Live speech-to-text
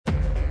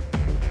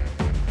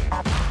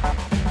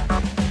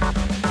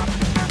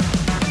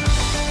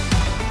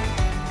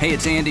Hey,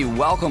 it's Andy.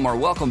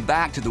 Welcome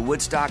back to the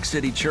Woodstock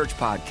City Church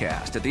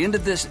podcast. At the end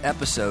of this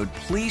episode,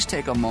 please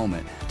take a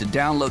moment to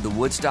download the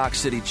Woodstock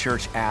City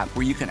Church app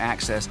where you can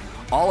access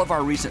all of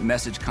our recent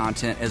message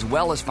content as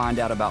well as find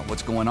out about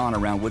what's going on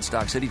around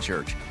Woodstock City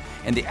Church.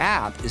 And the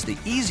app is the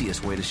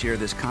easiest way to share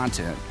this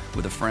content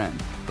with a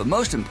friend. But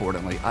most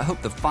importantly, I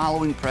hope the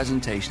following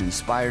presentation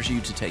inspires you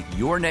to take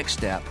your next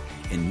step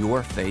in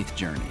your faith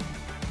journey.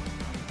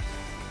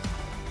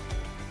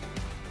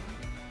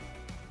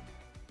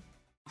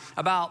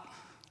 About,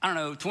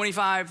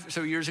 25 or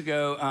so years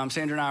ago,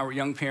 Sandra and I were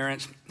young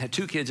parents, had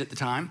 2 kids at the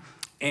time.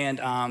 And,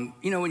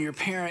 when you're a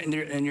parent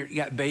and you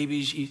got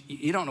babies,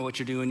 you don't know what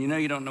you're doing.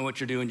 You don't know what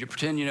you're doing. You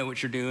pretend you know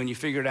what you're doing. You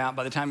figure it out.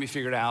 By the time you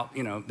figure it out,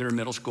 they're in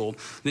middle school.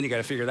 Then you got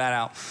to figure that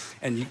out.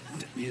 And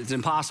it's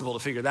impossible to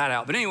figure that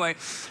out. But anyway,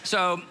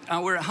 so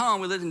we're at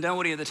home. We lived in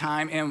Dunwoody at the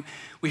time. And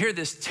we hear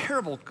this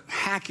terrible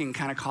hacking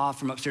kind of cough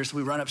from upstairs. So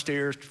we run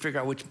upstairs to figure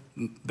out which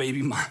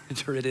baby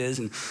monitor it is.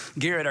 And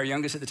Garrett, our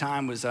youngest at the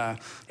time, was about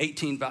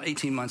 18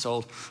 months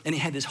old. And he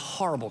had this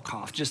horrible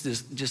cough,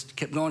 just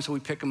kept going. So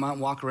we pick him up,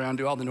 walk around,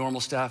 do all the normal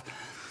stuff.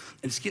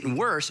 And it's getting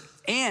worse.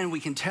 And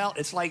we can tell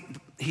it's like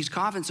he's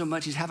coughing so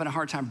much, he's having a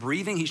hard time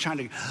breathing. He's trying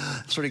to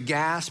sort of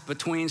gasp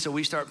between. So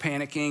we start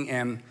panicking.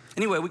 And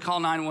anyway, we call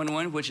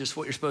 911, which is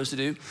what you're supposed to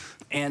do.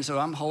 And so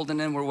I'm holding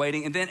him, we're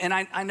waiting. And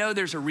I know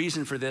there's a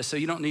reason for this, so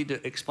you don't need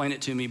to explain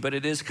it to me, but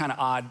it is kind of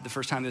odd the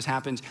first time this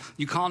happens.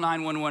 You call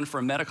 911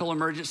 for a medical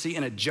emergency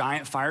and a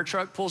giant fire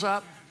truck pulls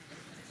up.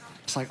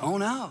 It's like, oh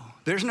no,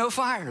 there's no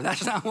fire.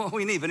 That's not what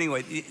we need. But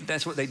anyway,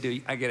 that's what they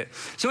do. I get it.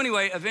 So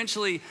anyway,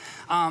 eventually,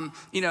 the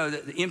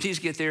EMTs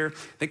get there.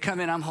 They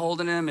come in, I'm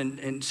holding them,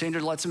 and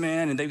Sandra lets them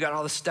in, and they've got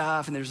all the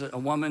stuff, and there's a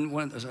woman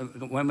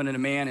and a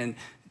man, and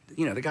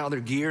they got all their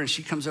gear, and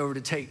she comes over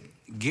to take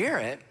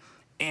Garrett,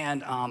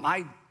 and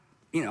I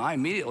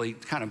immediately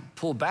kind of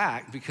pull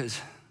back because,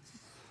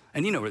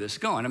 and you know where this is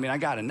going. I mean, I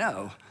got to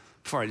know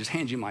before I just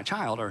hand you my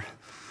child, are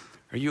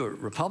you a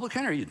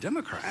Republican or are you a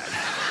Democrat?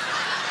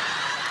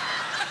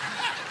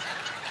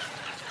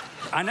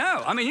 I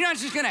know. I mean, you're not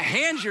just going to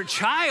hand your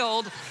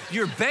child,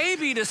 your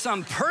baby, to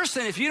some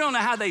person if you don't know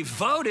how they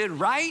voted,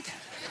 right?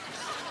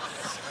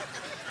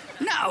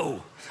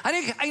 No. I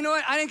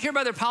didn't care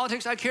about their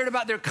politics. I cared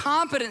about their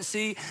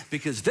competency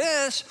because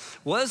this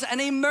was an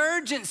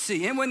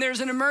emergency. And when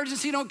there's an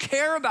emergency, you don't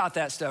care about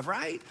that stuff,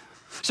 right?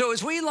 So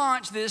as we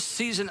launch this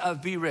season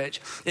of Be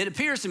Rich, it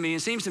appears to me,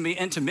 it seems to me,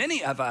 and to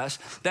many of us,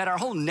 that our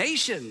whole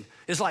nation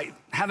is like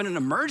having an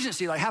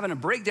emergency, like having a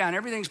breakdown.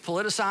 Everything's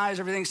politicized,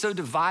 everything's so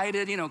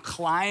divided,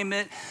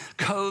 climate,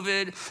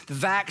 COVID, the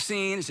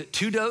vaccine. Is it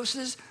 2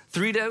 doses,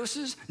 3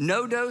 doses,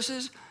 no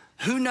doses?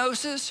 Who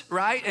knows this,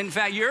 right? In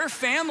fact, your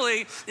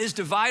family is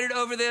divided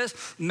over this.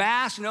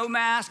 Mask, no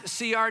mask,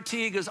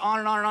 CRT, goes on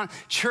and on and on.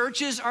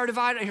 Churches are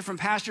divided. I hear from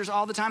pastors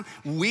all the time.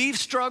 We've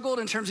struggled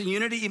in terms of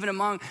unity, even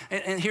among,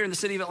 and here in the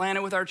city of Atlanta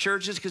with our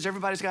churches, because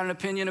everybody's got an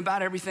opinion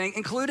about everything,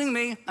 including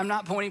me. I'm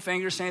not pointing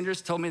fingers.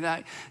 Sanders told me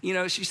that.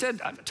 She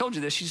said, I told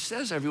you this, she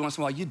says every once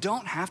in a while, you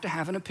don't have to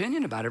have an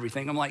opinion about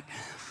everything. I'm like,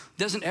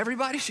 doesn't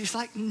everybody? She's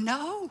like,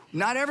 no,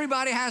 not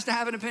everybody has to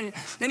have an opinion.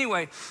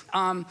 Anyway,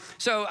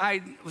 so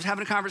I was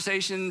having a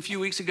conversation a few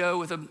weeks ago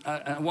with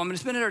a woman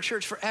who's been at our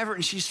church forever,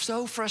 and she's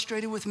so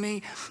frustrated with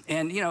me.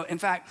 And, in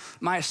fact,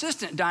 my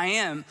assistant,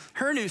 Diane,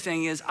 her new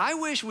thing is, I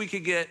wish we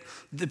could get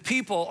the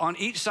people on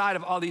each side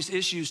of all these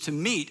issues to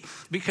meet,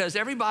 because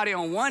everybody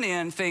on one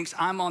end thinks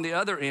I'm on the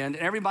other end,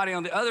 and everybody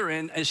on the other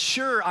end is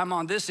sure I'm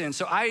on this end.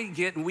 So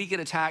we get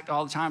attacked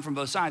all the time from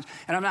both sides.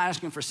 And I'm not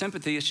asking for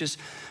sympathy. It just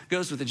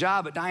goes with the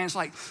job. But Diane's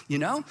like,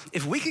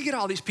 if we could get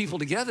all these people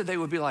together, they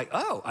would be like,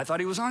 oh, I thought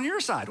he was on your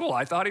side. Well,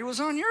 I thought he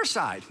was on your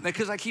side.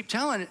 Because I keep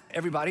telling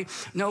everybody,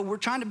 no, we're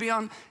trying to be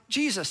on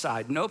Jesus'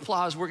 side. No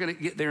applause, we're going to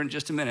get there in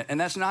just a minute. And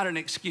that's not an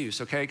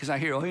excuse, okay? Because I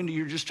hear, oh, Andy,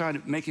 you're just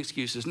trying to make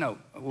excuses. No,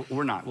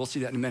 we're not. We'll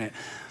see that in a minute.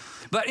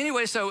 But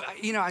anyway, so,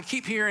 I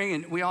keep hearing,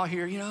 and we all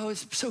hear,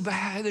 it's so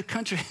bad, the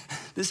country.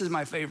 This is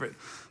my favorite.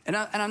 And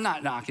I'm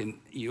not knocking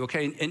you,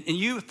 okay? And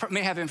you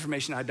may have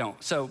information I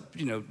don't. So,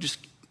 just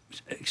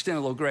extend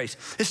a little grace.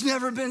 It's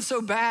never been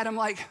so bad. I'm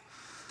like,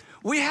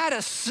 we had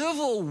a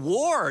civil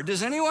war.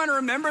 Does anyone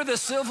remember the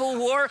Civil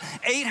War?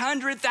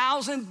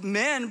 800,000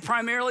 men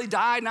primarily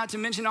died, not to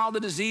mention all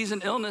the disease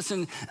and illness.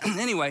 And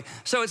anyway,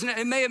 so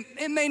it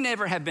may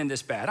never have been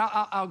this bad.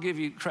 I'll give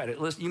you credit.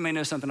 You may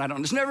know something I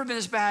don't. It's never been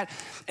this bad.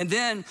 And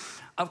then,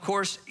 of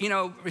course,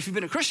 if you've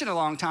been a Christian a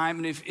long time,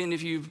 and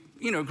if you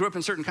grew up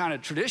in certain kind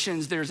of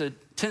traditions, there's a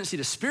tendency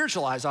to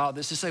spiritualize all of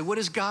this, to say, what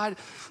is God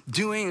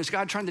doing? Is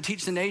God trying to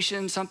teach the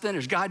nation something?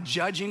 Is God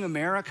judging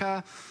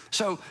America?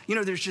 So,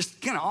 there's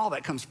just all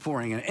that comes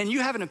pouring in. And you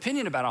have an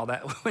opinion about all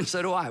that, and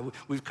so do I.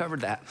 We've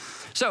covered that.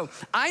 So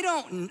I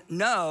don't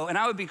know, and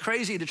I would be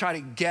crazy to try to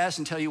guess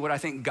and tell you what I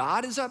think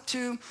God is up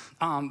to.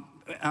 I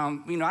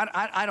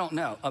don't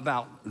know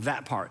about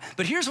that part.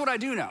 But here's what I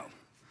do know.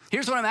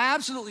 Here's what I'm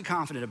absolutely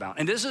confident about.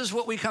 And this is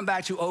what we come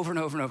back to over and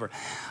over and over.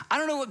 I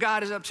don't know what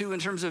God is up to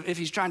in terms of if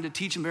he's trying to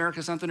teach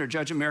America something or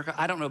judge America.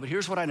 I don't know, but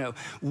here's what I know.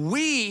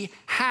 We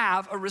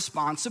have a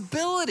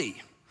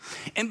responsibility.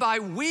 And by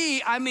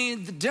we, I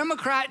mean the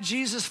Democrat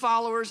Jesus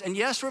followers, and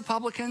yes,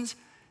 Republicans.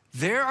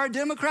 There are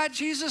Democrat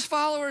Jesus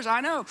followers, I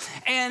know.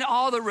 And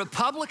all the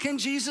Republican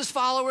Jesus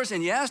followers,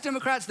 and yes,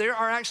 Democrats, there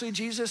are actually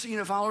Jesus,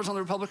 followers on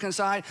the Republican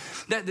side.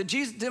 That the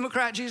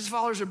Democrat Jesus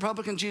followers,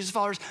 Republican Jesus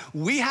followers,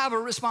 we have a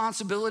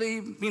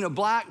responsibility,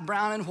 black,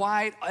 brown, and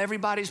white,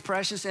 everybody's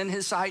precious in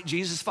his sight,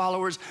 Jesus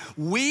followers.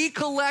 We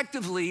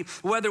collectively,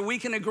 whether we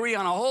can agree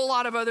on a whole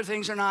lot of other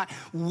things or not,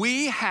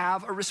 we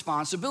have a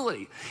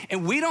responsibility.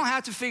 And we don't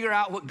have to figure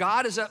out what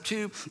God is up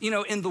to,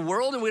 in the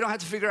world, and we don't have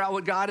to figure out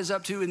what God is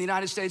up to in the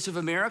United States of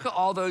America,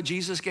 although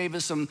Jesus gave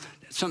us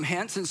some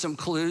hints and some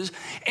clues.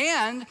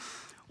 And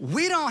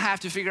we don't have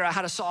to figure out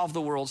how to solve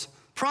the world's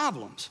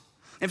problems.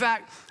 In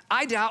fact,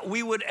 I doubt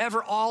we would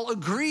ever all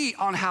agree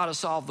on how to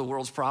solve the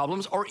world's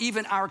problems or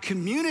even our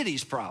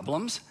community's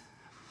problems.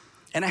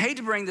 And I hate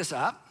to bring this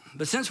up,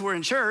 but since we're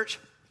in church,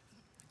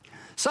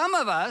 some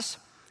of us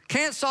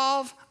can't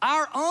solve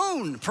our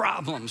own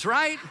problems,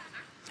 right?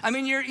 I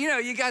mean,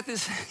 you got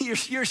this,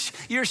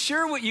 you're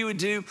sure what you would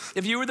do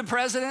if you were the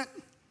president.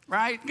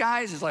 Right,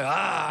 guys? It's like,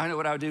 I know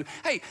what I would do.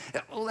 Hey,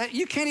 well,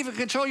 you can't even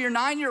control your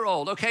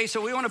 9-year-old, okay?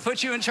 So we want to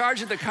put you in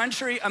charge of the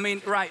country? I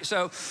mean, right,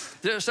 so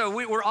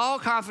we're all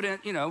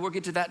confident, we'll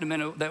get to that in a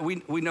minute, that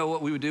we know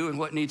what we would do and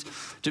what needs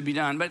to be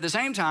done. But at the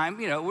same time,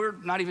 we're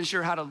not even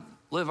sure how to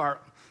live our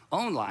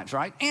own lives,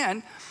 right?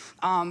 And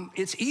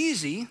it's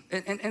easy,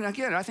 and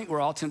again, I think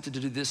we're all tempted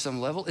to do this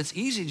some level. It's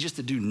easy just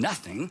to do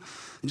nothing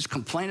and just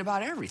complain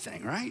about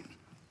everything, right?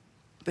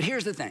 But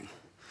here's the thing.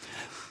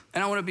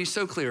 And I want to be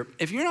so clear.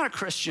 If you're not a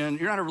Christian,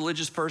 you're not a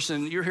religious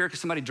person, you're here because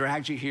somebody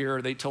dragged you here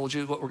or they told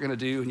you what we're going to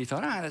do and you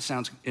thought, that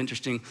sounds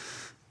interesting.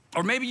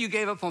 Or maybe you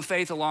gave up on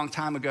faith a long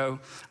time ago.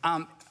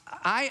 I'm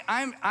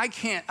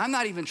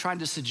not even trying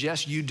to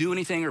suggest you do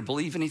anything or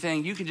believe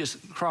anything. You can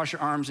just cross your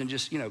arms and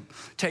just,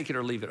 take it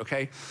or leave it,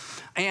 okay?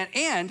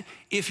 And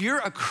if you're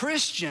a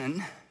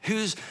Christian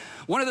who's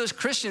one of those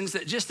Christians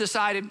that just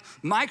decided,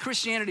 my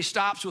Christianity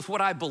stops with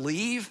what I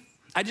believe,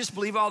 I just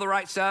believe all the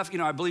right stuff.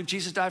 I believe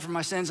Jesus died for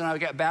my sins and I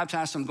got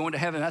baptized, so I'm going to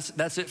heaven.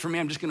 That's it for me.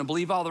 I'm just gonna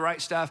believe all the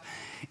right stuff.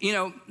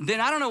 Then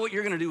I don't know what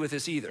you're gonna do with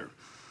this either.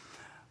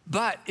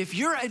 But if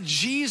you're a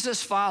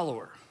Jesus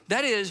follower,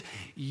 that is,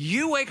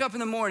 you wake up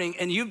in the morning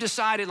and you've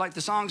decided, like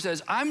the song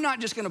says, I'm not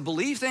just gonna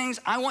believe things,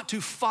 I want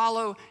to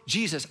follow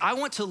Jesus. I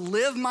want to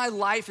live my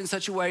life in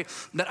such a way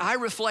that I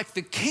reflect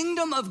the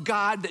kingdom of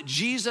God that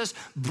Jesus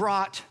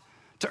brought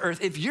to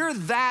earth. If you're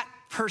that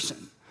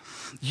person,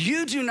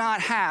 you do not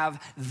have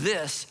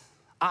this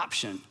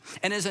option.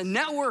 And as a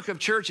network of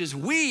churches,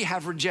 we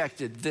have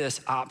rejected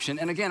this option.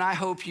 And again, I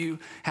hope you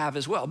have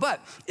as well. But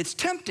it's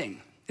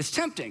tempting. It's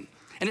tempting.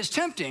 And it's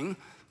tempting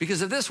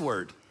because of this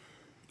word,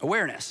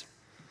 awareness.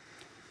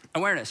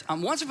 Awareness.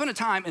 Once upon a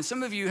time, and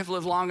some of you have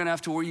lived long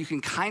enough to where you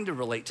can kind of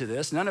relate to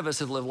this. None of us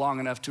have lived long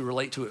enough to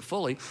relate to it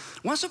fully.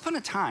 Once upon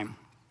a time,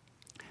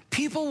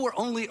 people were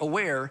only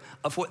aware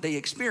of what they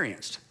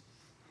experienced.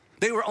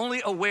 They were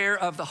only aware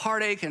of the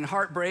heartache and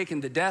heartbreak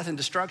and the death and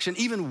destruction,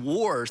 even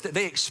wars that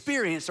they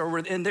experienced or were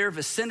in their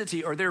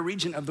vicinity or their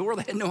region of the world.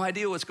 They had no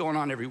idea what's going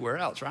on everywhere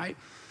else, right?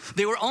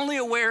 They were only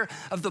aware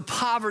of the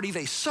poverty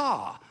they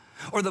saw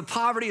or the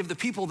poverty of the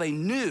people they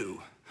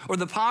knew or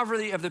the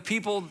poverty of the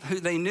people who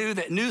they knew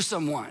that knew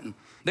someone.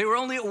 They were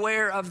only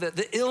aware of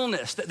the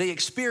illness that they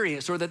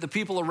experienced or that the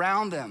people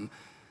around them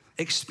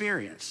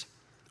experienced.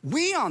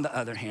 We, on the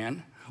other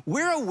hand,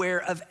 we're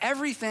aware of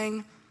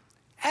everything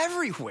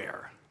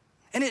everywhere.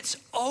 And it's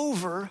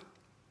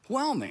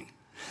overwhelming.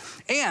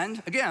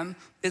 And again,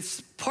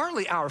 it's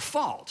partly our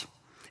fault.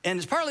 And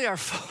it's partly our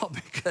fault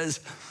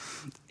because,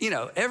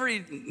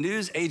 every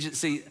news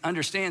agency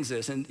understands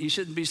this, and you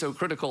shouldn't be so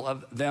critical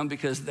of them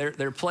because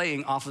they're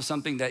playing off of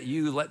something that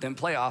you let them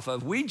play off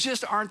of. We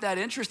just aren't that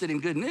interested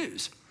in good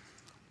news.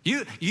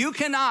 You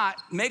cannot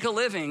make a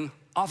living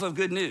off of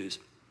good news.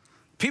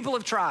 People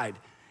have tried.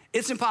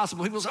 It's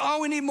impossible. People say,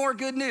 we need more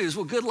good news.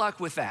 Well, good luck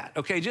with that,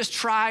 okay? Just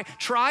try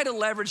to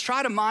leverage,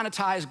 try to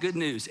monetize good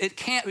news. It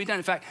can't be done.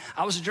 In fact,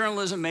 I was a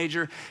journalism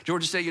major,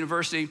 Georgia State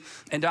University,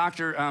 and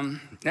Dr.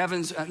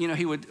 Evans,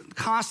 he would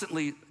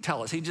constantly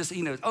tell us, he just,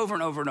 over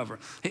and over and over,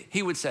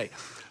 he would say,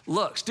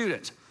 look,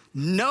 students,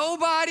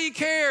 nobody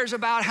cares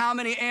about how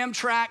many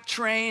Amtrak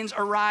trains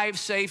arrive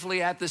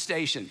safely at the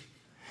station.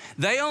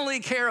 They only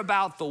care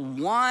about the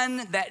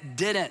one that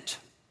didn't.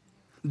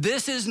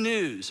 This is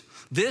news.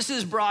 This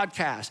is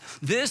broadcast.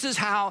 This is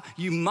how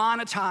you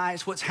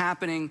monetize what's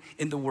happening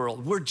in the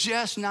world. We're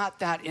just not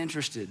that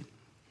interested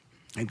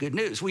in good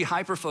news. We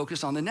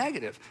hyper-focus on the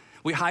negative.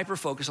 We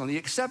hyper-focus on the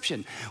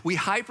exception. We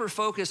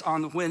hyper-focus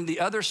on when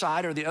the other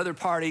side or the other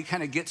party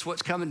kind of gets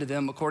what's coming to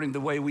them according to the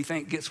way we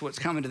think gets what's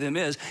coming to them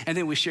is, and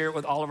then we share it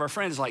with all of our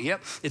friends. Like,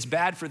 yep, it's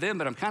bad for them,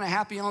 but I'm kind of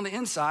happy on the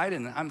inside,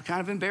 and I'm kind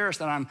of embarrassed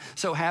that I'm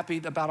so happy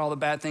about all the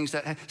bad things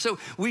that. So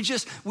we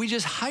just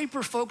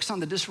hyper-focus on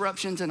the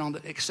disruptions and on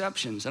the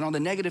exceptions and on the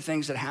negative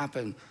things that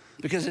happen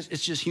because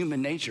it's just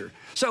human nature.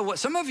 So what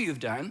some of you have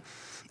done,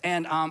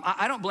 and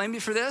I don't blame you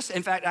for this.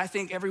 In fact, I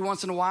think every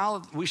once in a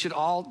while, we should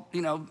all,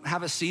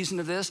 have a season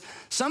of this.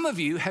 Some of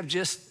you have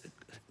just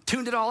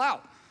tuned it all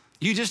out.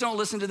 You just don't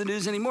listen to the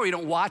news anymore. You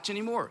don't watch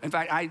anymore. In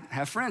fact, I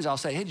have friends, I'll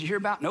say, hey, did you hear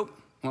about? Nope.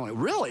 I'm like,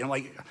 really? I'm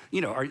like,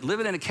 are you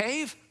living in a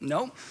cave?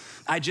 Nope.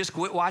 I just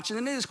quit watching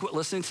the news, quit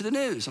listening to the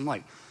news. I'm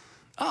like,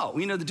 oh,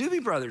 the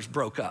Doobie Brothers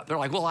broke up. They're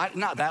like, well,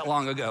 not that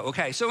long ago.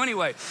 Okay, so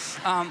anyway,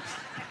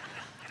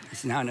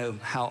 now I know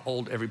how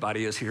old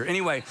everybody is here.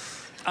 Anyway,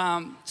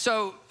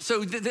 so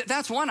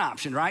that's one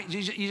option, right?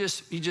 You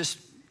just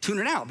tune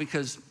it out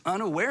because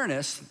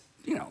unawareness,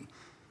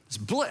 is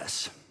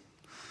bliss.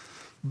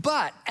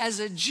 But as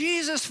a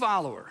Jesus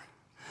follower,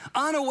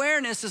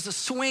 unawareness is a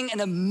swing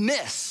and a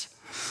miss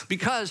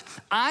because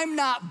I'm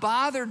not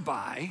bothered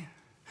by,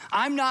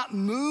 I'm not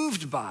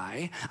moved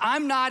by,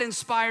 I'm not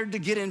inspired to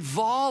get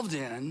involved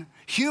in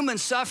human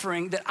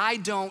suffering that I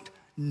don't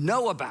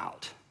know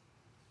about.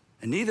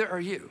 And neither are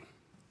you.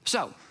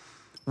 So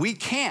we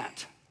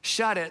can't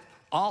shut it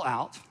all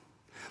out,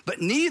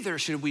 but neither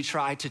should we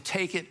try to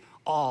take it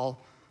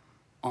all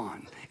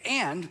on.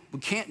 And we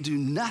can't do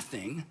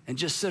nothing and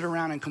just sit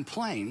around and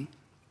complain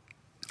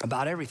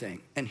about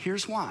everything. And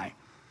here's why.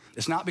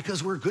 It's not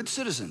because we're good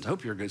citizens. I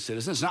hope you're a good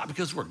citizen. It's not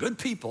because we're good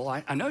people.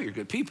 I know you're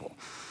good people.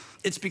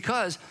 It's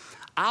because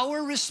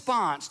our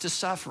response to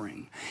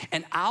suffering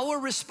and our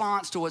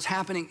response to what's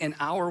happening in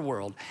our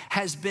world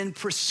has been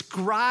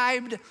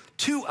prescribed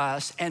to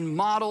us and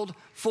modeled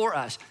for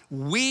us.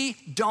 We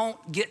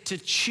don't get to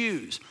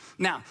choose.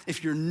 Now,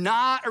 if you're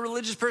not a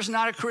religious person,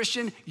 not a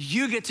Christian,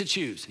 you get to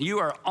choose. You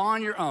are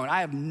on your own.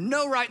 I have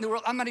no right in the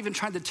world. I'm not even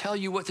trying to tell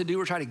you what to do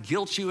or try to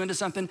guilt you into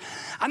something.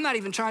 I'm not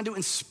even trying to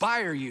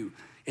inspire you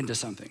into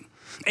something.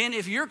 And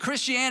if your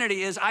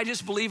Christianity is, I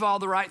just believe all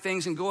the right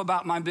things and go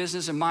about my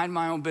business and mind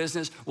my own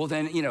business, well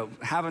then,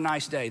 have a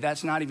nice day.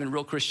 That's not even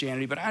real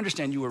Christianity, but I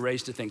understand you were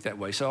raised to think that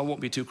way, so I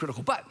won't be too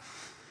critical. But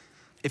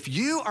if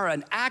you are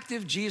an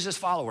active Jesus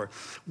follower,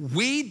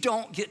 we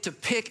don't get to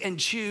pick and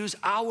choose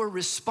our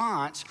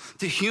response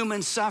to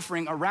human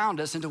suffering around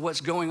us and to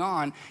what's going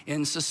on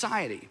in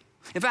society.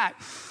 In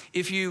fact,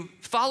 if you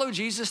follow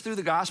Jesus through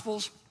the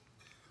Gospels,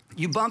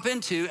 you bump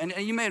into, and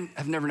you may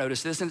have never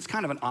noticed this, and it's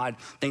kind of an odd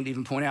thing to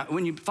even point out.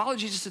 When you follow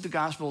Jesus through the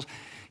Gospels,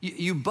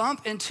 you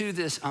bump into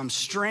this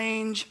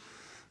strange,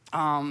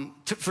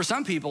 for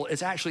some people,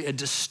 it's actually a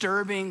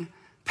disturbing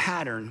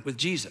pattern with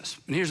Jesus.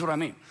 And here's what I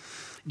mean.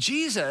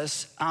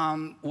 Jesus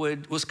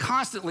was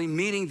constantly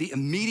meeting the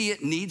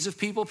immediate needs of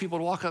people. People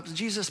would walk up to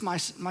Jesus, my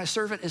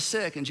servant is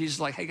sick. And Jesus is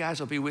like, hey guys,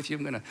 I'll be with you.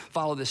 I'm gonna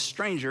follow this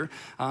stranger,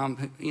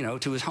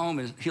 to his home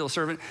and heal a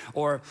servant.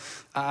 Or,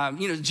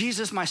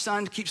 Jesus, my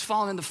son keeps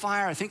falling in the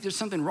fire. I think there's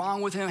something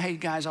wrong with him. Hey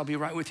guys, I'll be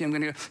right with you. I'm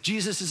gonna go.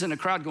 Jesus is in a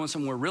crowd going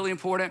somewhere really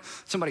important.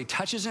 Somebody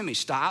touches him, he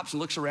stops and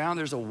looks around.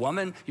 There's a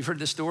woman, you've heard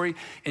this story,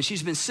 and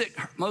she's been sick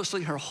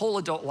mostly her whole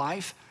adult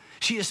life.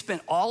 She has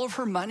spent all of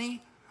her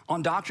money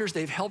on doctors.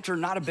 They've helped her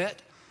not a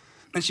bit.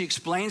 And she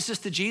explains this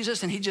to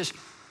Jesus and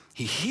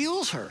he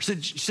heals her. So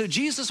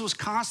Jesus was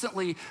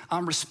constantly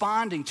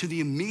responding to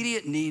the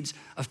immediate needs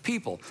of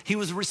people. He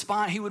would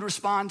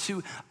respond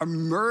to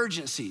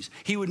emergencies.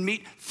 He would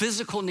meet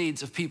physical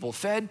needs of people,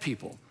 fed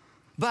people.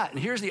 But, and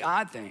here's the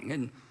odd thing,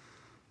 and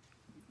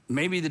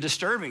maybe the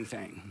disturbing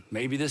thing,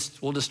 maybe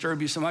this will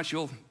disturb you so much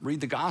you'll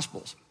read the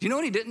Gospels. Do you know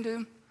what he didn't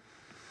do?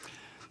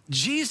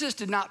 Jesus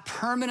did not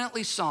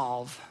permanently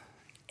solve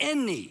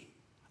any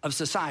of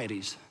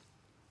society's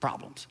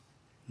problems.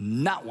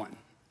 Not one.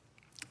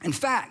 In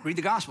fact, read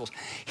the Gospels.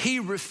 He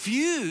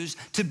refused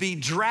to be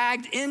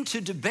dragged into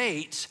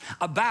debates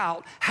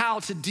about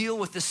how to deal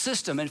with the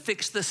system and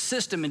fix the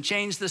system and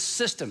change the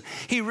system.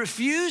 He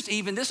refused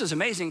even, this is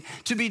amazing,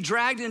 to be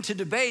dragged into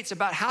debates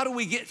about how do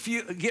we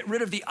get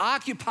rid of the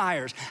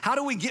occupiers? How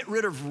do we get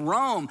rid of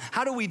Rome?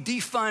 How do we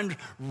defund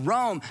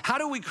Rome? How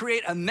do we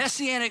create a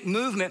messianic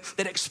movement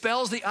that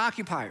expels the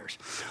occupiers?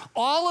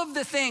 All of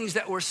the things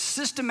that were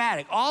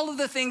systematic, all of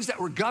the things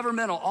that were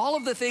governmental, all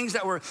of the things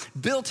that were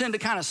built in to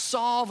kind of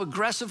solve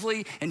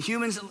aggressively and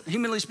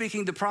humanly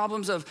speaking the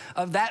problems of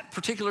that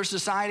particular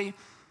society,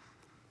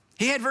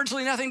 he had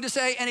virtually nothing to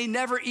say, and he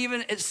never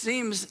even, it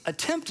seems,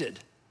 attempted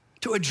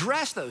to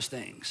address those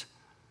things,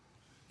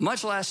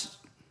 much less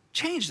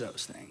change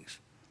those things.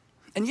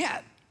 And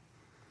yet,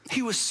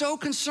 he was so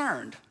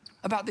concerned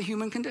about the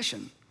human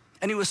condition,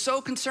 and he was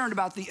so concerned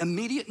about the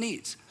immediate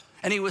needs,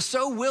 and he was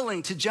so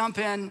willing to jump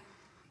in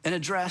and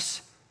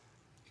address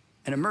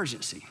an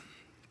emergency.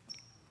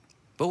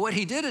 But what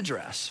he did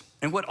address,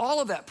 and what all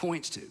of that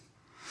points to,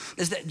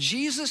 is that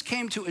Jesus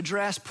came to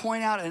address,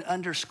 point out, and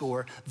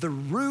underscore the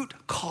root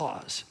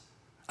cause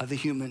of the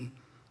human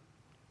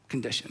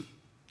condition.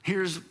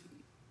 Here's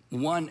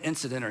one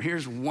incident, or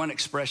here's one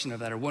expression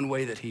of that, or one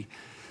way that he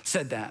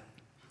said that.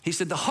 He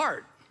said,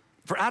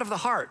 for out of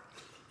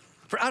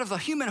the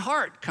human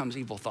heart comes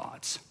evil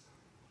thoughts,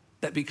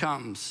 that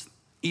becomes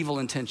evil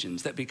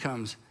intentions, that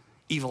becomes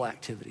evil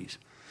activities.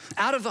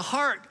 Out of the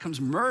heart comes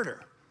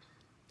murder,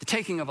 the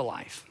taking of a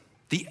life,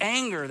 the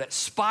anger that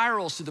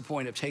spirals to the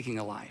point of taking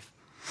a life,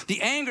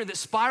 the anger that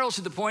spirals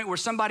to the point where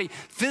somebody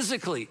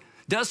physically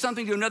does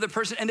something to another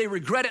person and they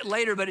regret it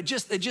later, but it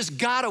just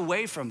got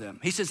away from them.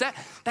 He says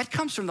that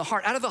comes from the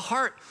heart. Out of the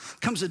heart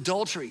comes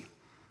adultery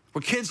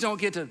where kids don't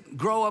get to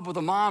grow up with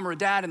a mom or a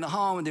dad in the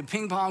home and they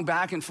ping pong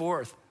back and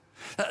forth.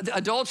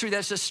 Adultery,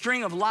 that's a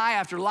string of lie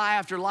after lie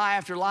after lie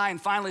after lie,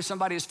 and finally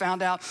somebody has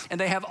found out, and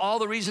they have all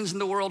the reasons in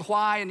the world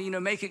why,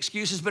 and make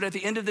excuses, but at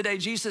the end of the day,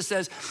 Jesus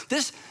says,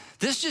 this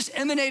just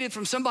emanated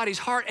from somebody's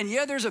heart, and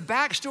yeah, there's a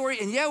backstory,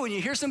 and yeah, when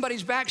you hear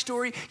somebody's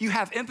backstory, you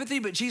have empathy,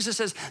 but Jesus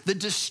says the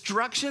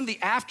destruction, the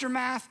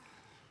aftermath,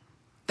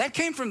 that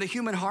came from the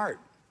human heart.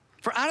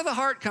 For out of the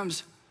heart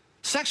comes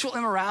sexual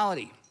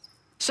immorality,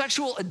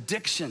 sexual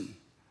addiction,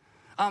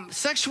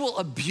 sexual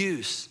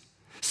abuse,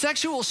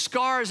 sexual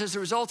scars as a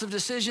result of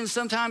decisions.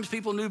 Sometimes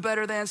people knew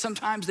better than,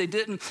 sometimes they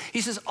didn't.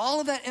 He says all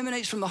of that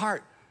emanates from the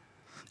heart.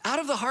 Out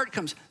of the heart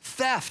comes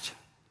theft,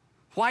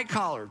 white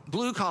collar,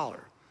 blue collar,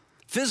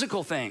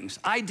 physical things,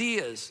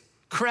 ideas,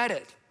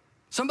 credit.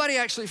 Somebody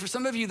actually, for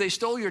some of you, they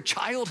stole your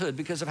childhood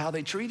because of how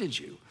they treated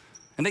you,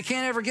 and they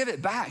can't ever give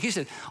it back. He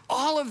said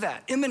all of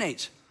that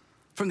emanates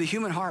from the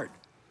human heart.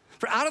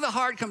 For out of the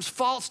heart comes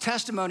false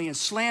testimony and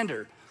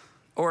slander,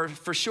 or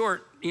for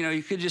short,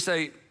 you could just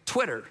say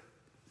Twitter.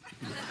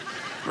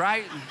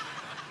 Right?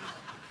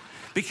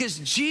 Because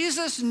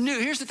Jesus knew,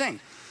 here's the thing,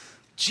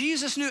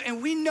 Jesus knew,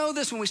 and we know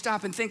this when we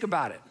stop and think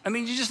about it. I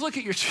mean, you just look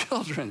at your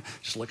children,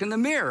 just look in the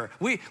mirror.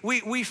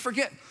 We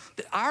forget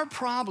that our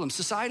problems,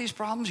 society's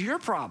problems, your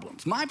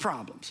problems, my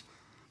problems,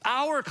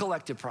 our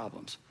collective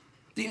problems,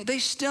 they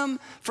stem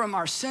from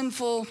our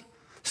sinful,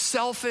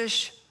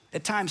 selfish,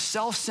 at times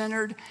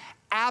self-centered,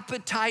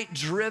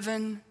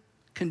 appetite-driven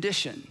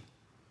condition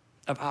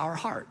of our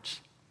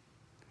hearts.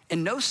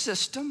 And no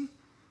system,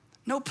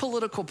 no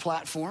political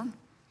platform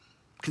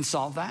can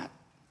solve that.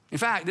 In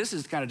fact, this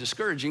is kind of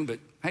discouraging, but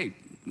hey,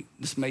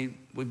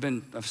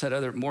 I've said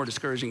other more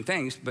discouraging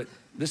things, but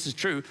this is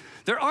true.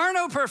 There are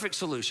no perfect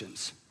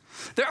solutions.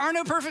 There are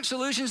no perfect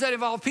solutions that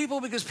involve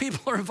people, because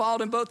people are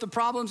involved in both the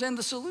problems and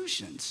the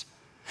solutions.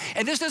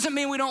 And this doesn't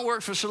mean we don't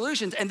work for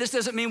solutions, and this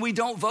doesn't mean we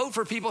don't vote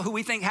for people who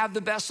we think have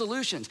the best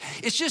solutions.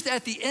 It's just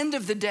at the end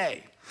of the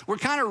day, we're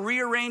kind of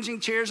rearranging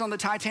chairs on the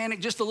Titanic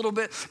just a little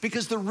bit,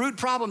 because the root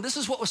problem, this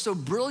is what was so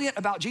brilliant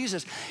about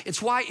Jesus.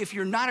 It's why if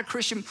you're not a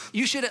Christian,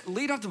 you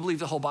don't have to believe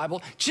the whole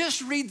Bible.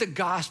 Just read the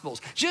Gospels.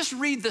 Just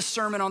read the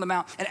Sermon on the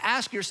Mount and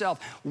ask yourself,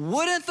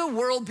 wouldn't the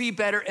world be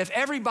better if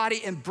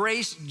everybody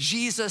embraced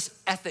Jesus'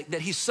 ethic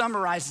that he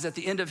summarizes at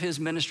the end of his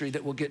ministry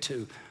that we'll get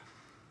to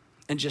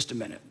in just a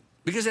minute?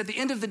 Because at the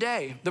end of the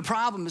day, the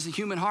problem is the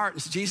human heart.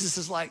 And so Jesus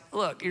is like,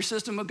 look, your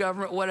system of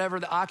government, whatever,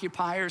 the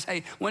occupiers,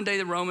 hey, one day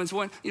the Romans,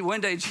 one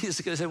day Jesus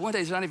said, one day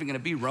it's not even gonna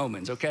be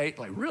Romans, okay?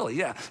 Like, really,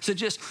 yeah. So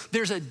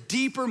there's a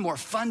deeper, more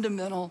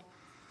fundamental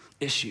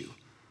issue.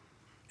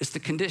 It's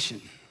the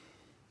condition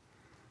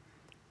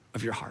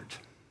of your heart.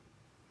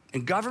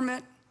 And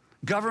government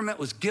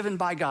was given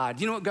by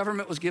God. You know what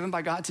government was given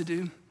by God to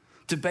do?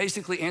 To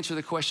basically answer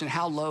the question,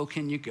 how low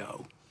can you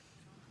go?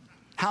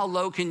 How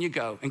low can you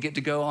go and get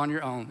to go on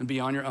your own and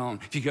be on your own?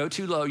 If you go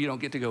too low, you don't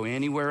get to go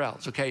anywhere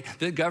else, okay?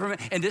 The government,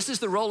 and this is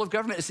the role of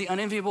government. It's the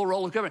unenviable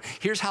role of government.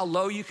 Here's how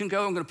low you can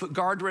go. I'm gonna put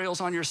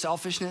guardrails on your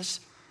selfishness.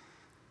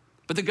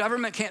 But the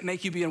government can't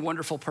make you be a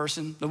wonderful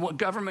person. The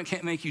government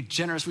can't make you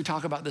generous. We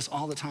talk about this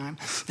all the time.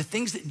 The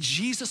things that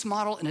Jesus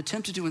modeled and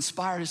attempted to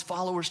inspire his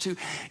followers to,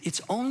 it's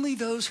only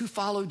those who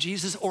follow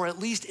Jesus, or at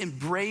least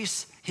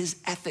embrace his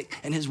ethic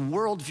and his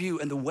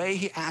worldview and the way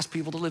he asked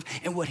people to live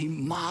and what he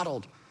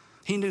modeled.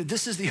 He knew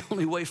this is the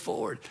only way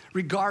forward,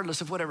 regardless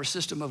of whatever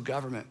system of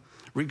government,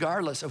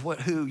 regardless of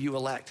who you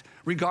elect,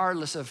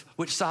 regardless of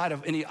which side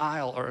of any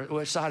aisle or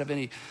which side of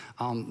any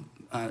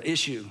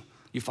issue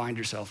you find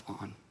yourself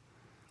on.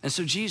 And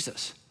so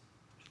Jesus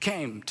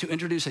came to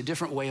introduce a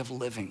different way of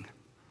living,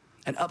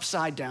 an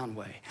upside down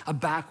way, a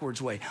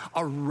backwards way,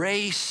 a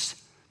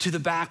race to the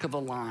back of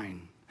the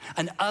line,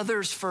 an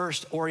others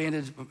first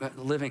oriented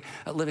living,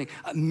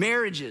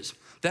 marriages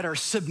that are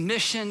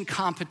submission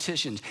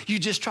competitions. You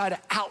just try to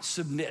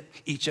out-submit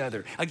each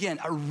other. Again,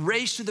 a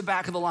race to the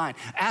back of the line,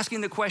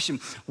 asking the question,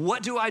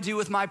 what do I do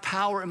with my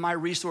power and my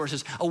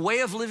resources? A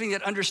way of living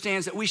that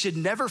understands that we should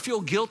never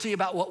feel guilty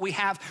about what we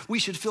have. We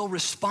should feel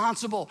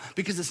responsible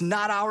because it's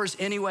not ours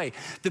anyway.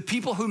 The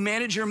people who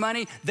manage your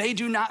money, they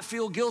do not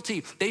feel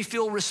guilty. They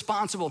feel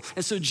responsible.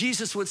 And so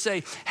Jesus would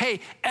say, hey,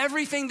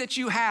 everything that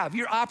you have,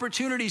 your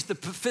opportunities, the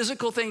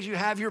physical things you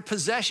have, your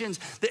possessions,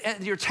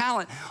 your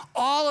talent,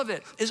 all of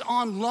it is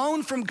on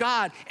loan from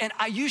God. And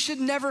you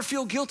should never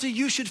feel guilty.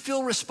 You should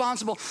feel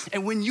responsible.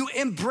 And when you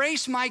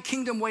embrace my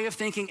kingdom way of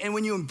thinking, and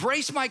when you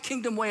embrace my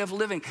kingdom way of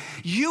living,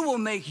 you will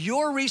make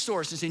your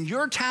resources and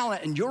your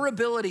talent and your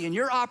ability and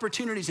your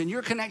opportunities and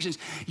your connections,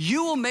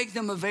 you will make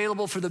them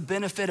available for the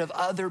benefit of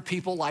other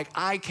people like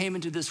I came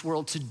into this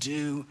world to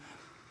do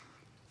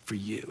for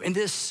you. And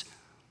this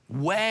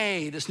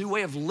way, this new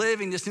way of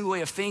living, this new way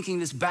of thinking,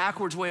 this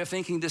backwards way of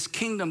thinking, this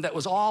kingdom that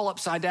was all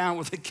upside down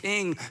with a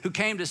king who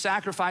came to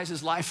sacrifice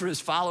his life for his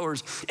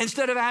followers,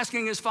 instead of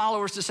asking his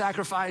followers to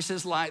sacrifice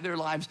their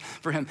lives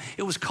for him.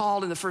 It was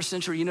called in the first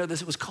century, you know this,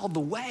 it was called the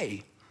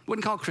way. It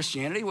wasn't called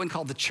Christianity, it wasn't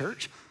called the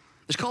church.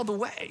 It's called the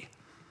way.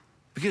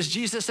 Because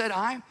Jesus said,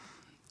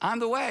 I'm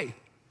the way.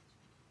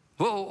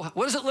 Well,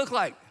 what does it look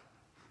like?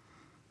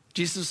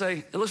 Jesus will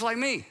say, it looks like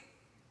me.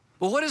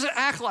 Well, what does it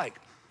act like?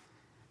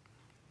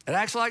 It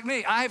acts like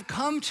me. I have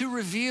come to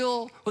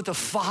reveal what the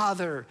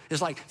Father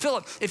is like.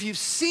 Philip, if you've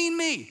seen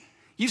me,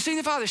 you've seen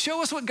the Father.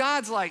 Show us what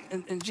God's like.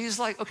 And Jesus is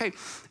like, okay,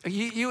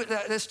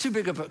 that's too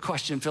big of a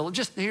question, Philip.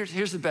 Just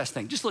here's the best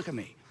thing. Just look at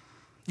me.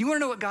 You want to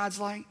know what God's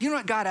like? You know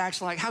what God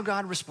acts like, how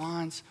God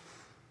responds?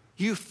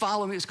 You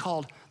follow me. It's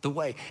called the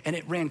way. And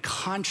it ran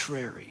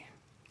contrary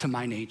to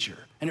my nature.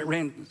 And it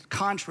ran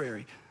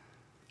contrary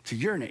to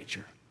your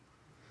nature.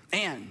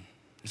 And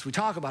as we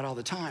talk about all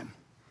the time,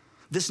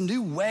 this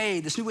new way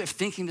of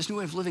thinking, this new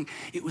way of living,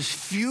 it was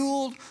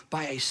fueled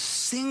by a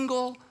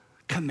single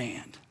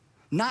command.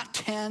 Not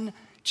 10,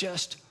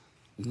 just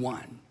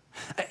one.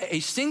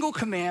 A single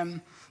command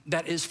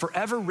that is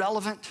forever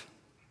relevant,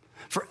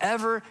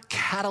 forever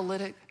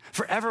catalytic,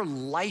 forever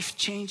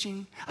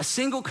life-changing. A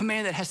single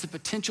command that has the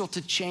potential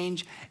to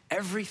change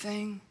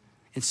everything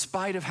in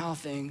spite of how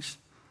things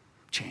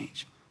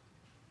change.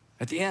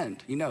 At the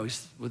end,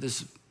 he's with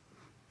his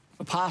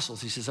apostles.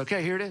 He says,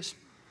 okay, here it is.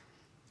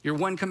 Your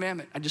one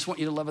commandment. I just want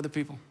you to love other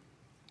people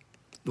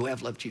the way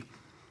I've loved you.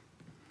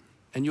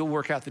 And you'll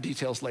work out the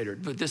details later,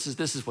 but this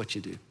is what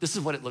you do. This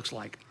is what it looks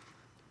like.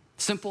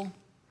 Simple,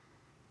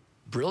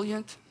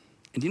 brilliant,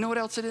 and do you know what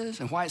else it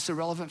is and why it's so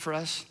relevant for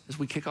us as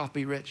we kick off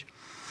Be Rich?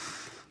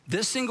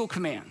 This single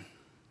command,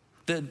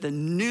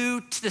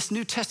 this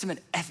New Testament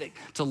ethic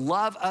to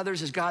love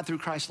others as God through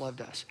Christ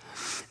loved us.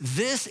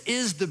 This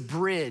is the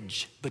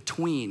bridge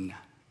between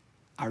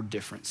our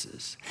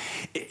differences.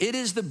 It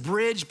is the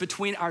bridge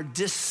between our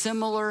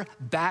dissimilar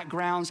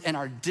backgrounds and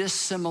our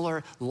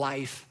dissimilar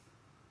life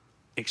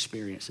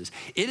experiences.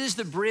 It is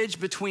the bridge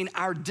between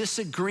our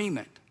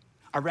disagreement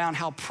around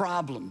how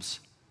problems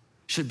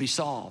should be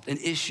solved and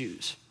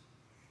issues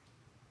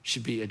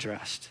should be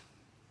addressed,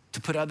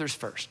 to put others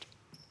first,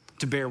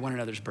 to bear one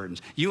another's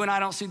burdens. You and I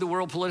don't see the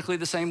world politically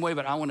the same way,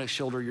 but I want to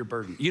shoulder your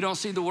burden. You don't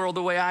see the world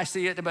the way I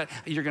see it, but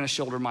you're going to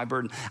shoulder my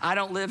burden. I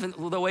don't live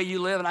the way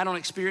you live, and I don't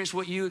experience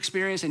what you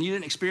experience, and you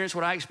didn't experience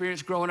what I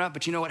experienced growing up,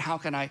 but you know what? How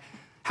can I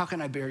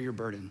bear your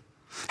burden?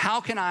 How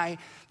can I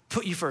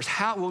put you first?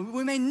 Well,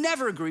 we may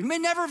never agree, we may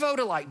never vote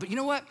alike, but you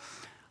know what?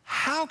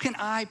 How can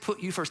I put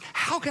you first?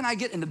 How can I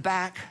get in the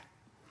back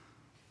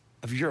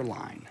of your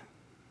line?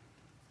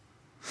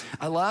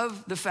 I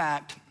love the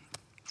fact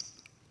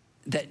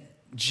that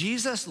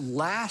Jesus'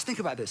 think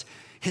about this,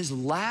 his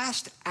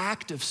last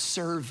act of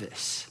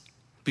service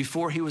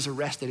before he was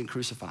arrested and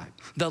crucified,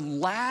 the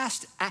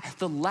last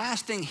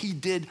thing he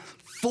did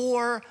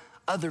for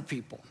other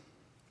people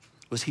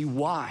was he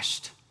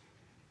washed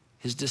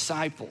his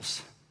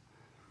disciples'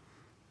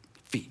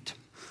 feet.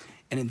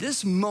 And in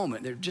this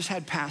moment, they just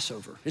had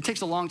Passover. It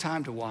takes a long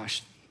time to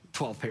wash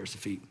 12 pairs of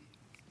feet.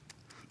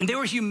 And they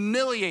were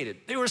humiliated.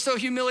 They were so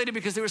humiliated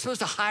because they were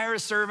supposed to hire a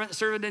servant. The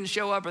servant didn't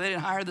show up, or they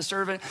didn't hire the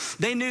servant.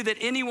 They knew that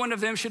any one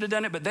of them should have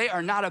done it, but they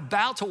are not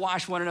about to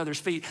wash one another's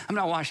feet. I'm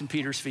not washing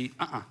Peter's feet.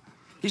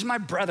 He's my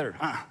brother.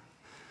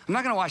 I'm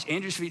not gonna wash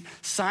Andrew's feet.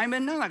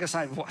 Simon, no, I'm not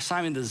gonna wash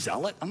Simon the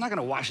Zealot. I'm not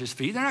gonna wash his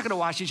feet. They're not gonna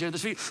wash each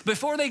other's feet.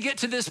 Before they get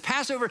to this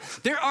Passover,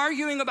 they're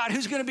arguing about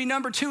who's gonna be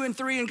number 2 and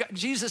 3 in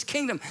Jesus'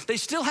 kingdom. They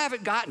still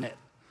haven't gotten it.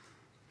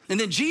 And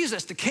then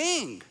Jesus, the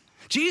king,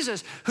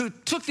 Jesus, who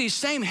took these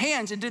same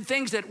hands and did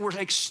things that were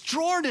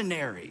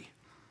extraordinary,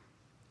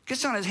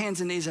 gets on his hands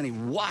and knees and he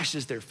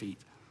washes their feet.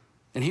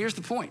 And here's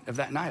the point of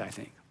that night, I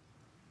think.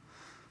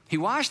 He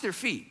washed their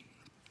feet,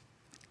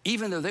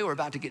 even though they were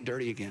about to get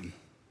dirty again.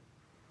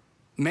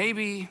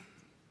 Maybe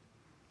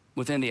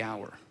within the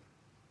hour,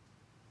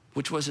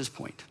 which was his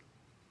point.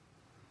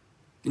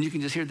 And you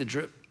can just hear the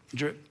drip,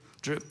 drip,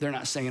 drip. They're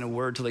not saying a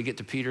word till they get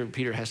to Peter.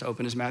 Peter has to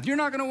open his mouth. You're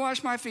not gonna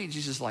wash my feet.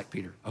 Jesus is like,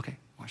 Peter, okay,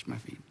 wash my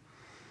feet.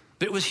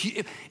 But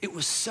it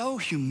was so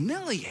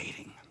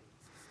humiliating.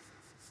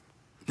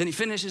 Then he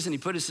finishes and he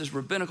puts his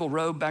rabbinical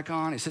robe back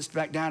on. He sits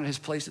back down at his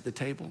place at the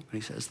table and he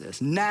says this,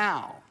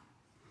 now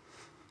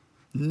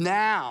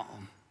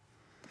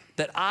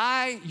that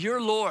I,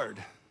 your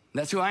Lord,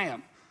 that's who I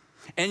am,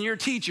 and your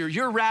teacher,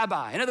 your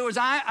rabbi. In other words,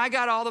 I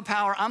got all the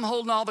power. I'm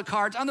holding all the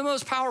cards. I'm the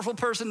most powerful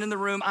person in the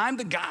room. I'm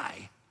the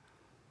guy.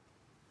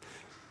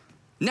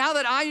 Now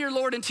that I, your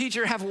Lord and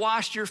teacher, have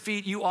washed your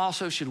feet, you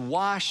also should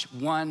wash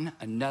one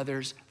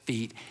another's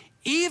feet,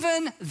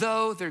 even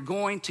though they're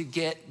going to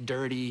get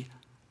dirty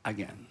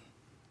again.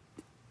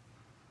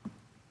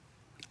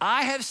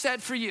 I have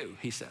set for you,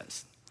 he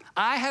says,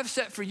 I have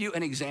set for you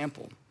an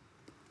example.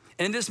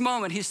 And in this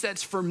moment, he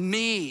sets for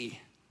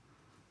me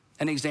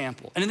an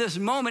example. And in this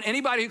moment,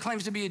 anybody who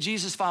claims to be a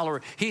Jesus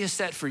follower, he has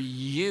set for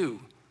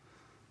you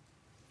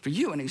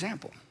an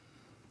example.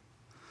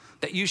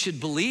 That you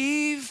should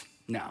believe?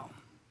 No.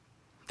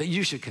 That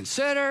you should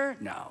consider?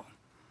 No.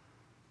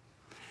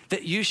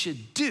 That you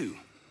should do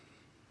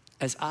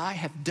as I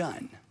have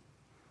done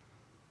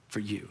for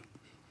you.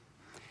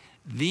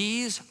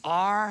 These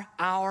are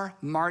our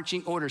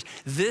marching orders.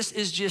 This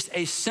is just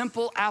a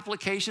simple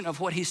application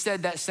of what he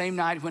said that same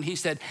night when he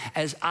said,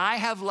 as I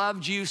have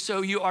loved you,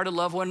 so you are to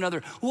love one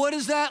another. What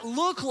does that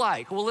look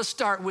like? Well, let's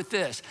start with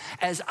this.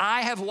 As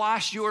I have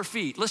washed your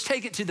feet. Let's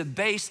take it to the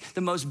base,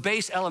 the most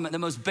base element, the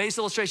most base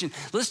illustration.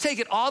 Let's take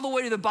it all the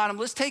way to the bottom.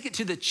 Let's take it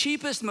to the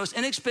cheapest, most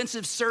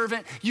inexpensive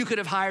servant you could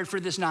have hired for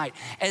this night.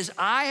 As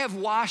I have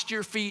washed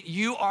your feet,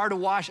 you are to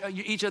wash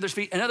each other's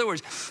feet. In other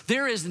words,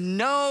 there's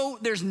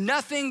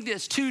nothing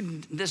that's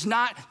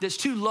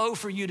too low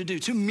for you to do,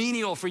 too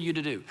menial for you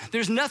to do.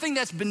 There's nothing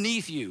that's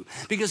beneath you,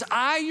 because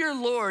I, your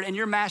Lord and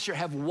your master,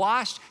 have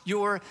washed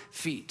your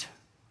feet.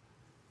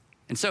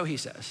 And so he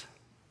says,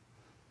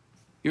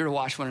 you're to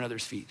wash one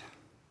another's feet.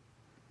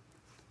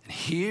 And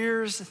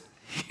here's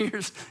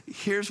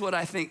what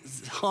I think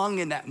hung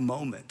in that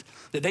moment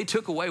that they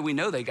took away. We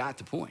know they got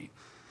the point.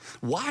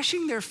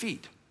 Washing their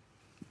feet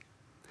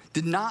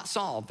did not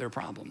solve their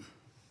problem.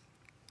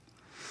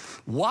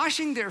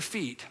 Washing their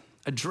feet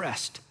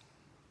addressed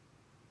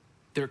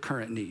their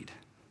current need.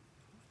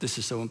 This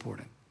is so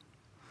important.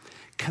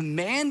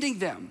 Commanding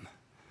them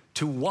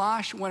to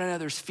wash one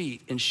another's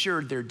feet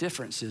ensured their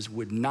differences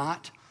would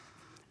not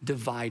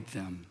divide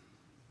them.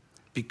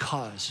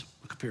 Because,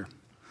 look up here,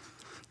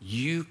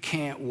 you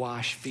can't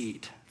wash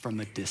feet from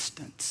a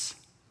distance.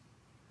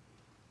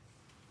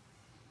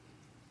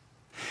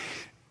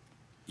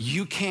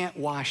 You can't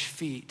wash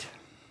feet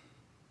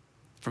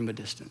from a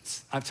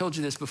distance. I've told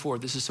you this before.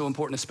 This is so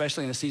important,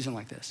 especially in a season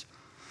like this.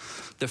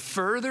 The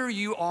further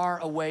you are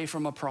away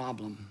from a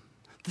problem,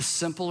 the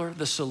simpler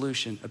the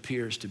solution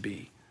appears to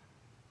be.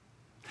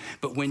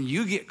 But when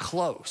you get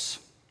close,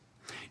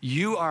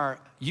 you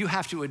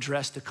have to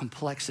address the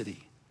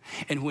complexity.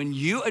 And when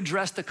you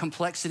address the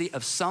complexity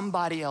of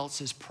somebody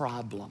else's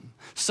problem,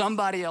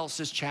 somebody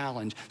else's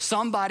challenge,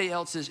 somebody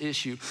else's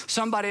issue,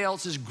 somebody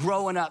else's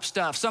growing up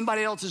stuff,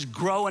 somebody else's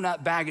growing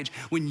up baggage,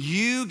 when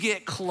you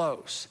get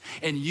close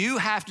and you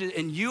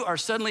are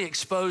suddenly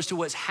exposed to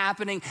what's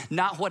happening,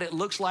 not what it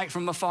looks like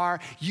from afar,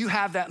 you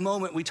have that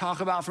moment we talk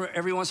about for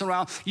every once in a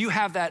while. You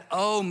have that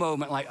oh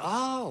moment, like,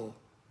 oh,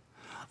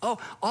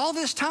 all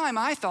this time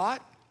I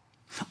thought,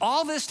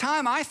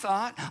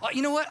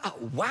 you know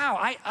what? Wow,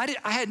 I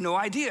had no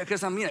idea,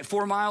 because I'm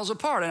 4 miles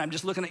apart and I'm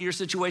just looking at your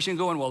situation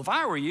going, well, if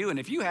I were you and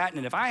if you hadn't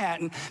and if I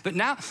hadn't, but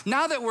now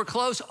that we're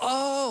close,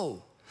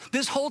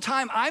 this whole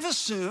time I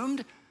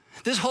assumed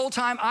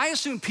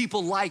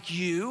people like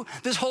you.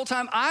 This whole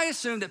time I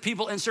assumed that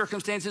people in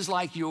circumstances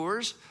like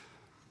yours.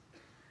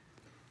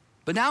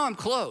 But now I'm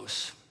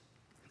close.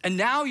 And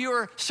now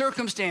your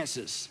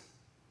circumstances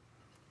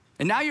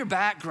and now your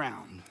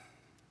background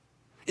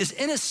is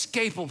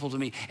inescapable to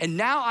me. And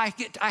now I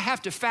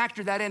have to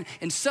factor that in.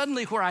 And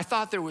suddenly where I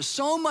thought there was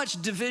so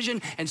much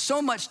division and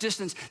so much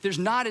distance, there's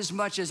not as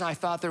much as I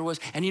thought there was.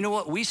 And you know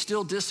what? We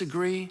still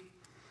disagree.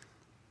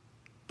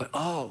 But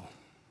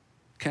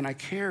can I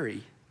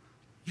carry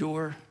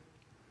your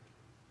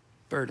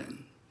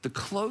burden? The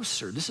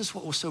closer, this is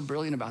what was so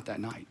brilliant about that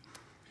night.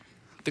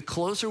 The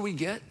closer we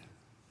get,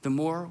 the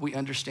more we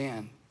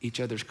understand each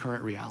other's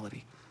current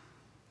reality.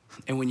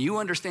 And when you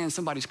understand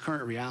somebody's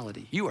current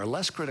reality, you are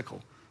less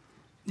critical,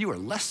 you are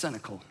less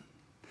cynical,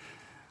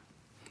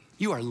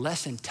 you are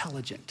less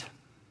intelligent,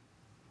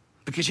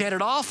 because you had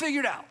it all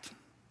figured out.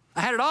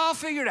 I had it all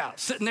figured out,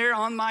 sitting there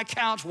on my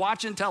couch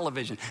watching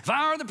television. If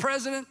I were the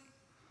president,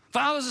 if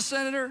I was a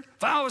senator,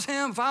 if I was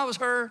him, if I was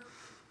her,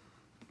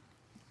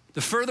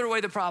 the further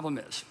away the problem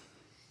is,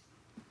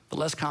 the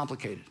less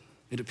complicated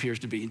it appears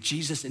to be. And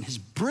Jesus, in his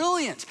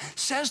brilliance,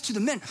 says to the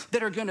men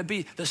that are going to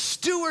be the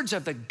stewards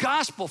of the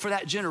gospel for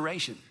that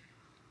generation,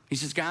 he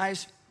says,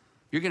 guys,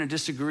 you're going to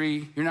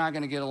disagree, you're not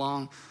going to get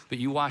along, but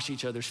you wash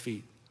each other's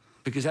feet,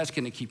 because that's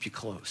going to keep you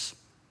close,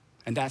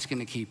 and that's going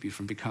to keep you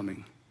from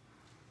becoming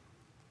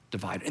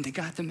divided. And they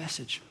got the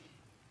message.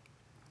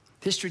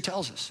 History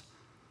tells us,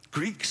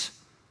 Greeks,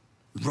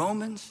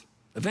 Romans,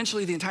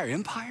 eventually the entire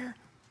empire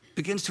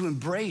begins to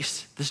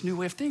embrace this new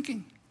way of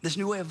thinking, this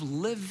new way of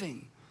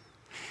living.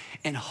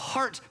 And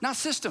hearts, not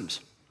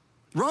systems.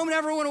 Rome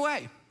never went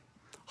away.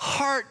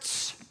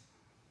 Hearts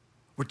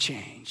were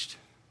changed.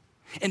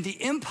 And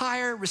the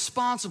empire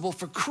responsible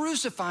for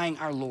crucifying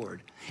our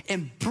Lord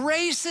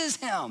embraces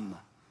him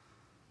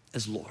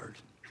as Lord,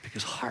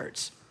 because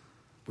hearts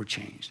were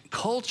changed.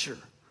 Culture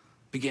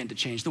began to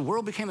change. The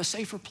world became a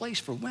safer place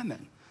for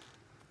women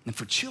and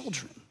for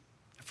children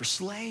and for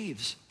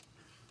slaves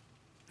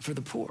and for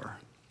the poor.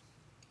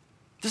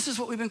 This is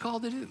what we've been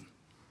called to do.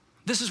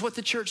 This is what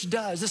the church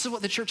does. This is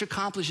what the church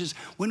accomplishes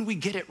when we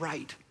get it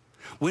right.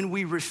 When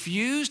we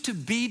refuse to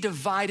be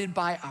divided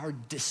by our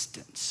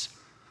distance,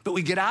 but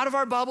we get out of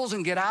our bubbles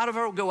and go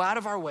out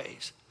of our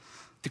ways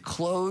to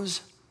close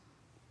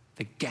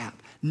the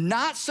gap.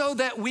 Not so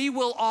that we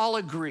will all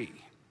agree,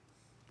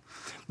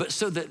 but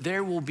so that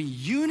there will be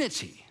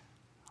unity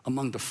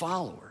among the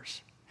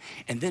followers.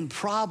 And then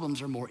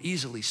problems are more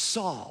easily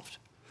solved,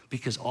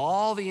 because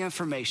all the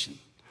information,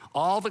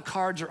 all the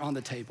cards are on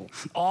the table.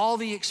 All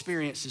the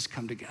experiences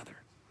come together.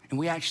 And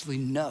we actually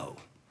know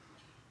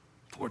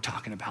what we're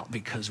talking about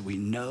because we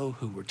know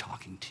who we're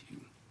talking to.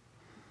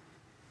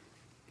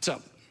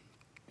 So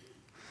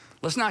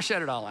let's not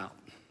shut it all out.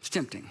 It's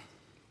tempting.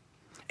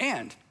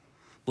 And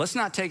let's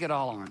not take it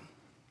all on.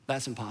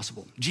 That's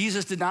impossible.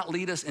 Jesus did not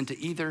lead us into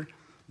either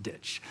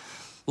ditch.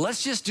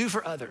 Let's just do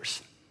for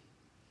others,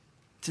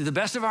 to the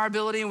best of our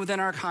ability and within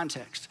our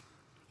context,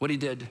 what he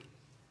did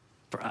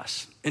for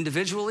us,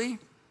 individually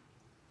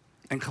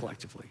and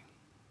collectively.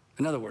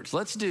 In other words,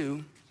 let's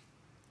do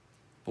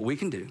what we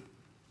can do,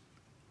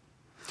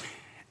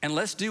 and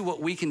let's do what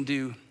we can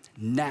do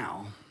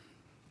now,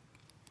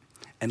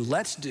 and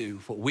let's do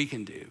what we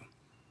can do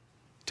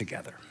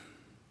together.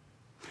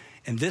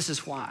 And this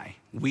is why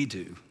we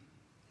do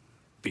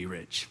Be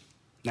Rich.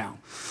 Now,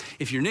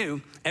 if you're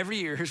new, every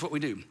year, here's what we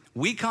do.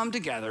 We come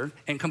together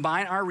and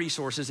combine our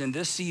resources in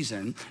this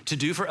season to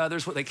do for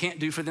others what they can't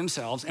do for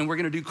themselves. And we're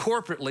gonna do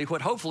corporately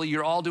what hopefully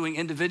you're all doing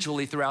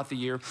individually throughout the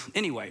year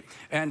anyway.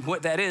 And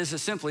what that is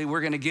simply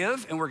we're gonna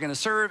give and we're gonna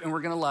serve and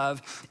we're gonna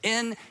love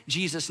in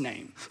Jesus'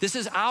 name. This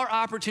is our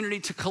opportunity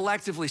to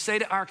collectively say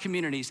to our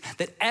communities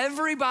that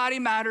everybody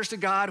matters to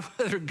God,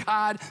 whether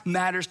God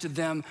matters to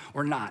them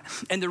or not.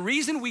 And the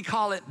reason we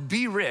call it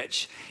Be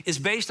Rich is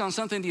based on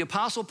something the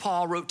Apostle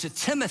Paul wrote to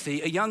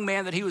Timothy, a young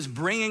man that he was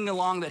bringing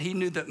along that he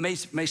knew that may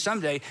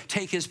someday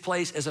take his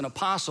place as an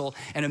apostle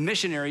and a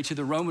missionary to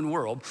the Roman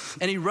world.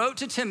 And he wrote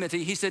to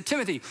Timothy, he said,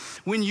 Timothy,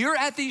 when you're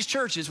at these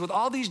churches with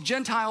all these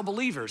Gentile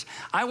believers,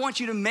 I want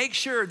you to make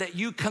sure that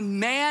you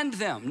command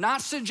them,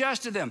 not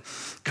suggest to them,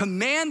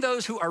 command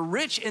those who are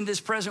rich in this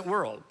present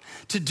world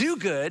to do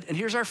good, and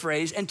here's our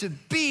phrase, and to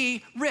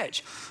be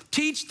rich.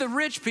 Teach the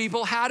rich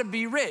people how to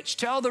be rich.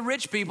 Tell the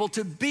rich people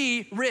to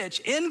be rich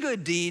in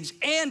good deeds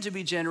and to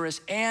be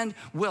generous and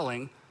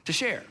willing to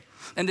share.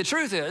 And the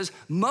truth is,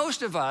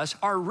 most of us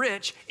are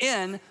rich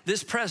in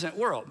this present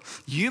world.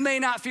 You may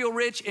not feel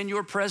rich in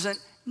your present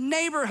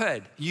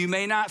neighborhood. You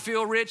may not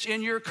feel rich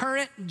in your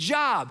current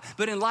job,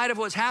 but in light of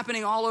what's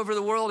happening all over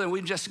the world, and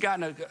we've just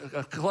gotten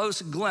a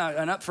close glimpse,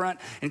 an upfront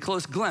and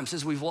close glimpse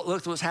as we've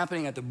looked at what's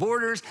happening at the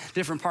borders,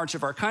 different parts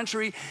of our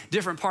country,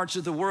 different parts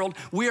of the world,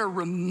 we are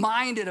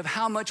reminded of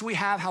how much we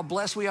have, how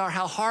blessed we are,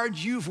 how hard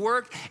you've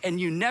worked, and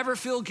you never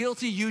feel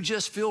guilty, you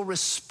just feel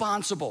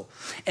responsible.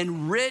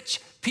 And rich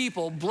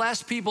people,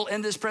 blessed people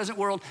in this present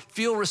world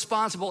feel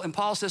responsible. And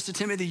Paul says to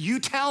Timothy,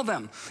 you tell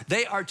them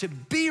they are to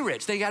be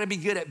rich. They got to be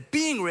good at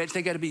being rich.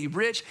 They got to be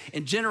rich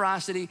in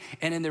generosity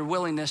and in their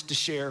willingness to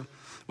share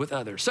with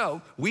others.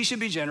 So we should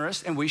be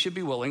generous and we should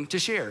be willing to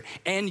share.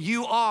 And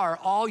you are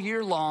all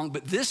year long,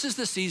 but this is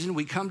the season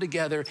we come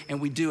together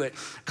and we do it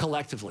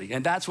collectively.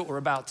 And that's what we're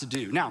about to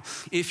do. Now,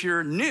 if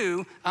you're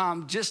new,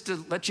 just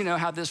to let you know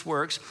how this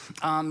works,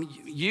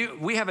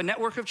 we have a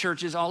network of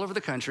churches all over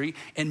the country,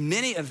 and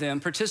many of them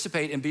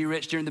participate in Be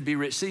Rich during the Be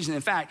Rich season.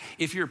 In fact,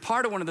 if you're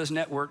part of one of those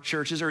network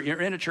churches or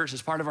you're in a church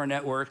that's part of our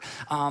network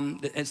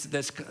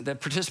that's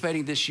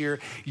participating this year,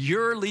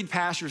 your lead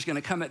pastor is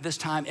gonna come at this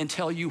time and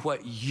tell you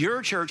what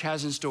your church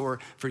has in store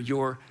for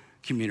your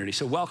community.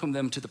 So welcome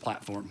them to the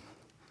platform.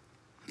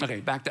 Okay,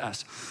 back to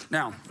us.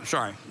 Now,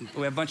 sorry,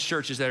 we have a bunch of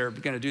churches that are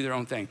gonna do their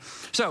own thing.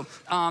 So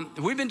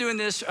we've been doing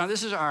this,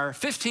 this is our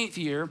 15th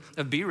year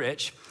of Be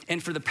Rich.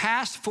 And for the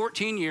past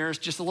 14 years,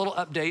 just a little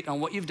update on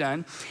what you've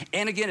done.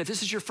 And again, if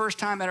this is your first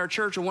time at our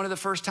church or one of the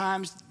first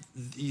times,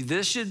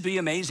 this should be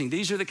amazing.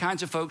 These are the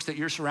kinds of folks that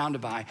you're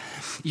surrounded by.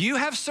 You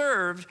have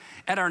served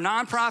at our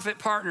nonprofit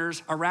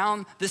partners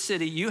around the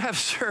city. You have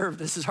served,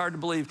 this is hard to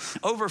believe,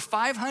 over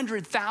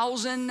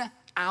 500,000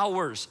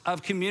 hours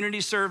of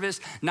community service,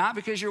 not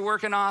because you're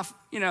working off,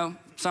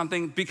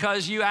 something,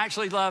 because you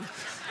actually love,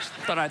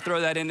 thought I'd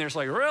throw that in there. It's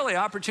like, really,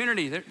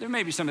 opportunity. There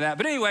may be some of that.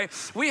 But anyway,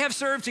 we have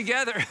served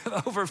together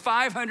over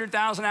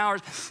 500,000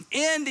 hours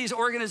in these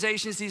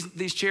organizations,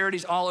 these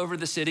charities all over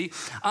the city.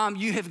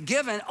 You have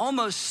given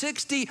almost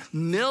 $60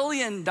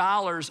 million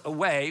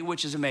away,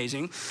 which is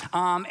amazing.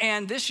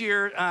 And this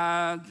year,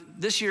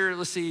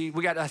 let's see,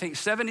 we got, I think,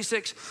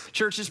 76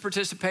 churches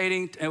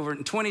participating over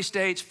in 20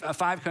 states,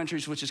 5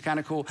 countries, which is kind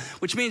of cool,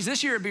 which means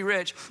this year at Be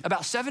Rich,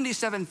 about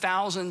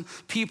 77,000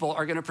 people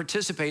are gonna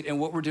participate in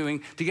what we're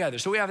doing together.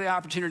 So we have the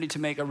opportunity to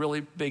make a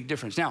really big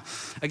difference. Now,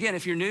 again,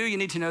 if you're new, you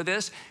need to know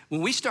this.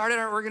 When we started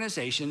our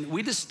organization,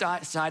 we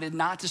decided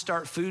not to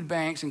start food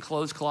banks and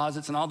clothes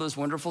closets and all those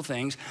wonderful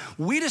things.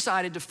 We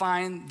decided to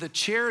find the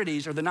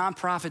charities or the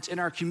nonprofits in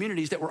our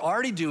communities that were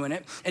already doing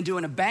it and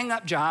doing a bang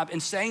up job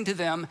and saying to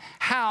them,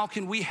 how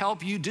can we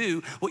help you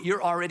do what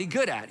you're already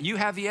good at? You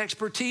have the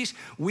expertise,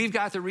 we've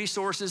got the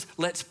resources,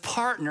 let's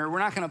partner. We're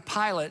not gonna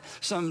pilot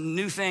some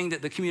new thing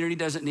that the community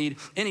doesn't need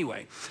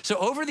anyway. So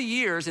over the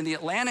years in the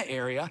Atlanta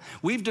area,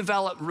 we've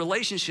developed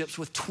relationships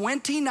with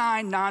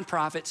 29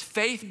 nonprofits,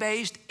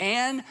 faith-based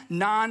and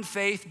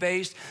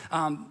non-faith-based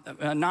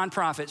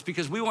nonprofits,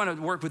 because we want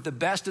to work with the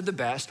best of the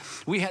best.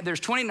 There's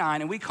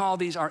 29, and we call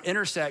these our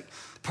Intersect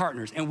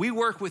partners. And we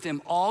work with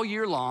them all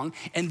year long.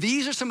 And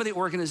these are some of the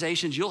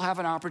organizations you'll have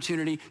an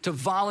opportunity to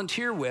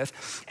volunteer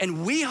with.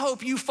 And we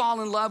hope you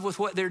fall in love with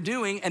what they're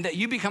doing and that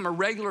you become a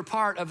regular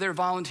part of their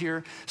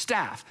volunteer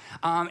staff.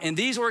 And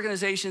these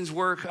organizations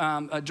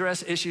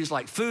address issues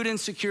like food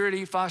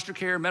insecurity, foster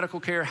care, medical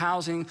care,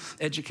 housing,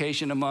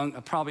 education, among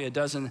probably a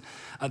dozen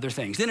other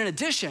things. Then in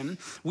addition,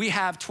 we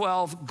have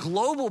 12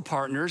 global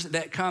partners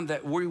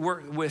that we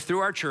work with through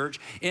our church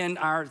in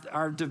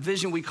our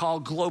division we call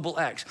Global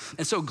X.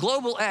 And so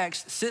Global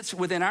X sits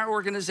within our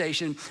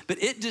organization,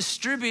 but it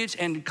distributes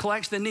and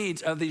collects the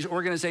needs of these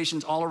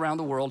organizations all around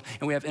the world,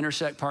 and we have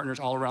Intersect partners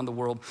all around the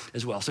world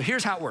as well. So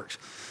here's how it works.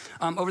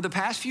 Over the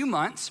past few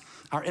months,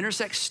 our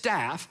Intersect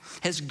staff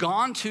has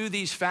gone to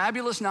these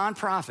fabulous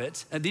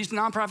nonprofits. These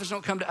nonprofits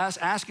don't come to us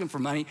asking for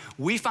money.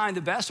 We find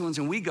the best ones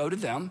and we go to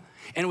them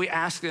and we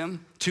ask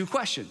them 2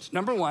 questions.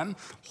 Number 1,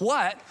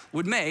 what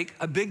would make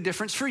a big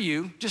difference for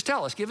you? Just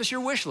tell us, give us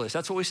your wish list.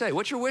 That's what we say.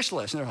 What's your wish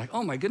list? And they're like,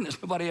 oh my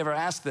goodness, nobody ever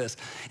asked this.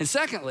 And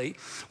secondly,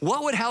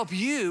 what would help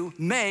you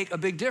make a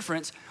big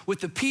difference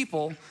with the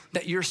people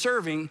that you're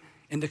serving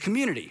in the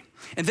community?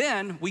 And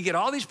then we get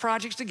all these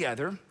projects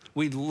together.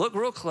 We look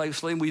real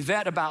closely and we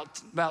vet about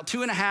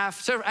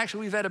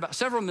we vet about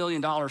several $1 million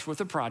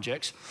worth of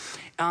projects.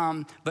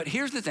 But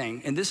here's the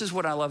thing, and this is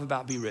what I love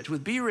about Be Rich.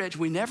 With Be Rich,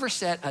 we never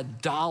set a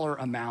dollar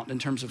amount in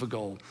terms of a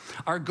goal.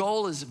 Our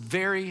goal is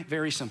very,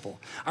 very simple.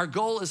 Our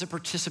goal is a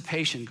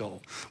participation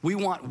goal. We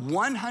want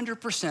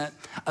 100%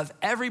 of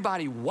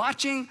everybody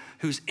watching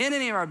who's in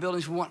any of our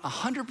buildings. We want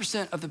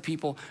 100% of the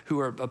people who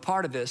are a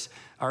part of this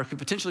or could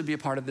potentially be a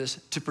part of this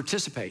to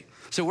participate.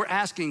 So we're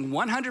asking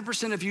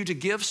 100% of you to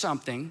give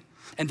something,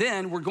 and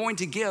then we're going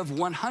to give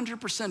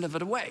 100% of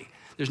it away.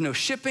 There's no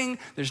shipping,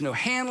 there's no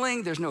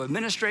handling, there's no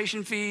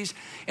administration fees.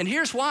 And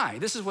here's why.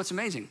 This is what's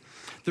amazing.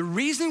 The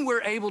reason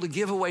we're able to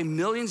give away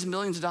millions and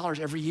millions of dollars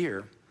every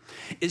year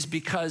is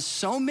because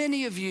so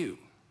many of you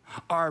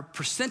are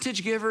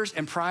percentage givers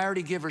and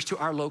priority givers to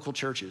our local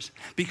churches.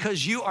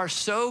 Because you are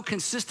so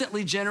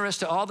consistently generous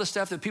to all the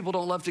stuff that people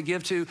don't love to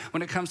give to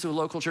when it comes to a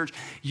local church.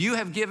 You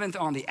have given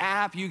on the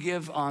app, you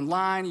give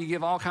online, you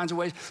give all kinds of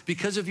ways.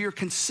 Because of your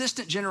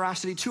consistent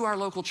generosity to our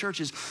local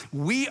churches,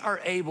 we are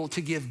able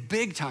to give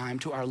big time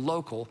to our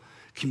local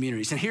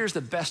communities. And here's the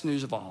best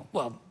news of all.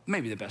 Well,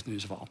 maybe the best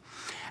news of all.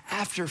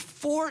 After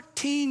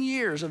 14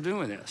 years of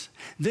doing this,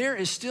 there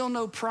is still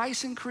no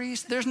price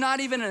increase. There's not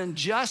even an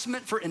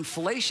adjustment for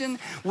inflation.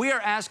 We are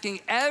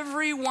asking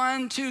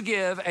everyone to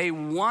give a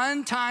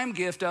one-time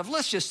gift of,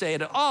 let's just say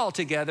it all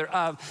together,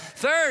 of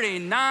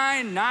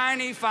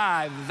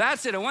 $39.95.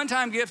 That's it, a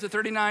one-time gift of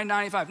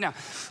 $39.95. Now,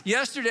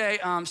 yesterday,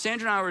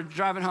 Sandra and I were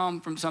driving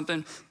home from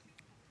something,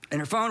 and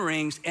her phone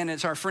rings, and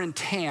it's our friend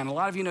Tan. A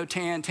lot of you know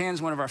Tan.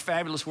 Tan's one of our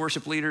fabulous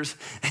worship leaders,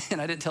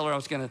 and I didn't tell her I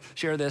was gonna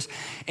share this.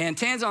 And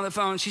Tan's on the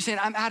phone. She's saying,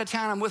 I'm out of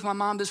town. I'm with my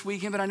mom this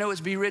weekend, but I know it's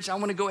Be Rich. I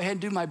wanna go ahead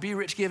and do my Be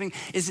Rich giving.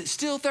 Is it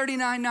still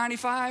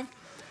 $39.95?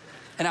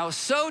 And I was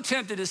so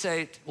tempted to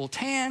say, well,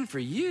 Tan, for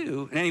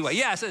you. And anyway,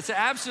 yes, it's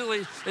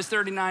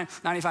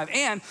 $39.95.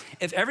 And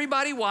if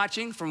everybody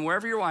watching from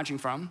wherever you're watching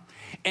from,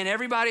 and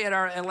everybody at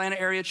our Atlanta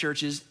area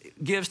churches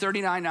gives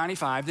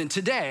 $39.95, then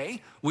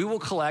today we will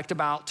collect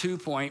about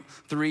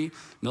 $2.3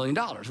 million.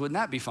 Wouldn't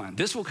that be fun?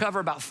 This will cover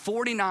about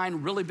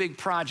 49 really big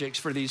projects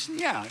for these.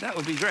 Yeah, that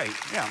would be great,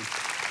 yeah.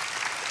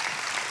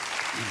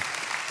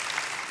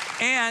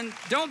 And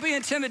don't be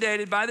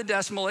intimidated by the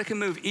decimal. It can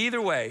move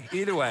either way,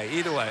 either way,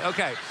 either way.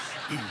 Okay.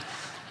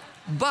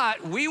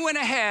 But we went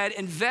ahead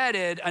and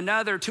vetted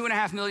another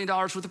 $2.5 million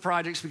worth of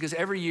projects because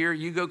every year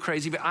you go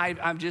crazy, but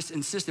I've just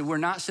insisted we're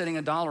not setting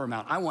a dollar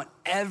amount. I want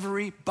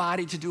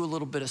everybody to do a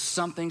little bit of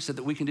something so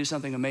that we can do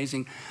something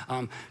amazing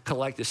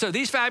collective. So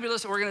these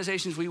fabulous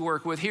organizations we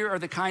work with, here are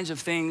the kinds of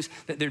things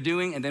that they're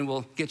doing, and then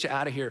we'll get you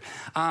out of here.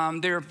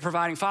 They're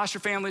providing foster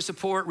family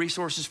support,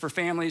 resources for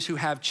families who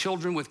have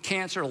children with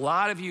cancer. A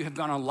lot of you have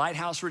gone on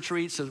Lighthouse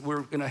retreats, so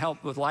we're gonna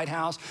help with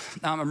Lighthouse.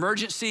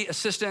 Emergency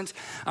assistance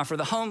for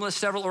the homeless,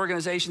 several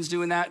organizations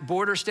doing that.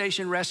 Border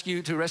Station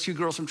Rescue to rescue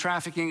girls from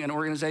trafficking, an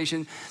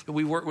organization that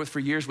we work with for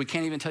years. We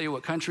can't even tell you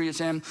what country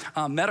it's in.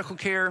 Medical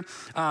care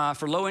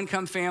for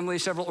low-income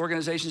families, several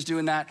organizations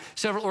doing that.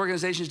 Several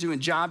organizations doing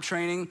job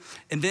training.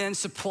 And then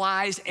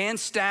supplies and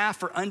staff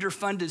for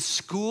underfunded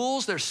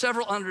schools. There's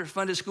several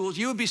underfunded schools.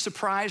 You would be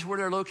surprised where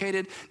they're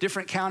located,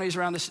 different counties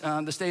around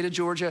the state of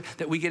Georgia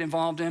that we get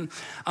involved in.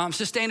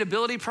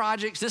 Sustainability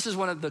projects. This is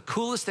one of the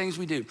coolest things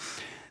we do.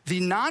 The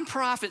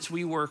nonprofits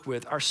we work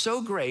with are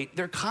so great,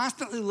 they're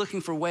constantly looking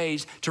for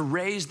ways to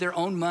raise their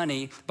own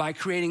money by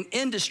creating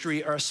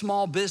industry or a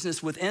small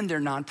business within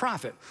their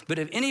nonprofit. But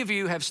if any of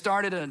you have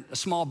started a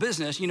small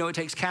business, you know it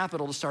takes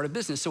capital to start a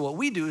business. So what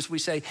we do is we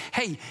say,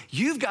 hey,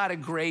 you've got a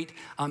great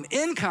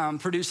income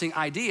producing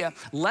idea.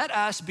 Let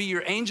us be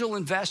your angel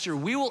investor.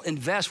 We will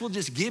invest. We'll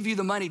just give you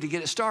the money to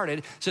get it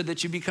started so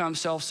that you become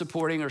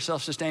self-supporting or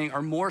self-sustaining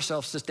or more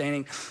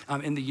self-sustaining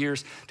in the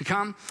years to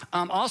come.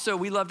 Also,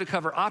 we love to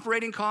cover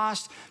operating costs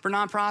costs for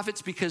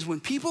nonprofits because when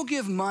people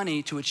give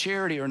money to a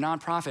charity or a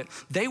nonprofit,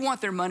 they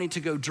want their money to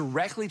go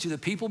directly to the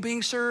people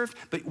being served,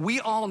 but we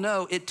all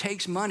know it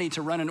takes money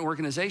to run an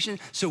organization,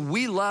 so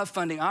we love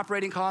funding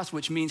operating costs,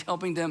 which means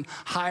helping them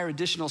hire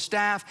additional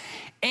staff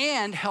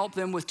and help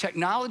them with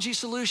technology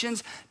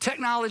solutions.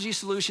 Technology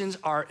solutions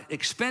are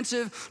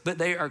expensive, but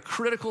they are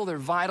critical, they're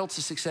vital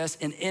to success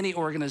in any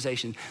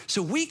organization.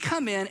 So we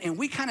come in and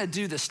we kind of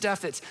do the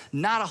stuff that's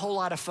not a whole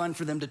lot of fun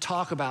for them to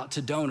talk about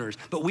to donors,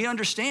 but we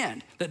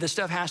understand that this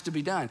stuff has to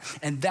be done.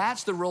 And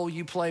that's the role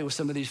you play with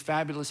some of these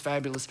fabulous,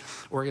 fabulous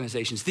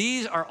organizations.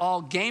 These are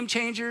all game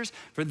changers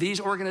for these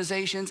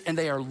organizations, and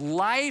they are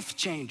life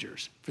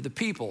changers for the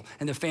people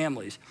and the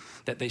families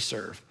that they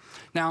serve.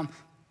 Now,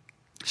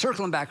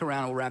 circling back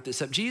around, we'll wrap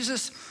this up.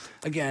 Jesus,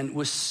 again,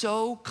 was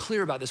so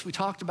clear about this. We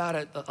talked about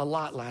it a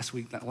lot last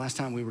week, that last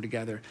time we were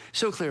together.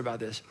 So clear about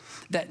this,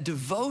 that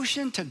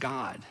devotion to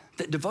God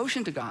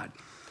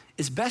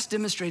is best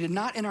demonstrated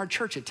not in our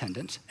church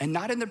attendance and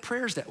not in the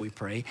prayers that we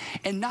pray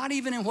and not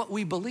even in what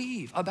we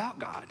believe about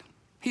God.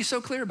 He's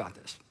so clear about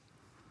this.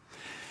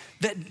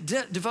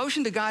 That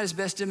devotion to God is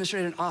best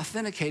demonstrated and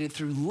authenticated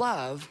through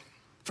love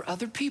for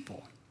other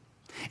people.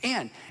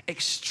 And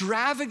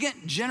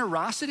extravagant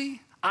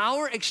generosity,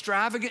 our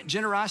extravagant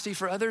generosity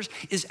for others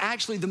is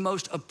actually the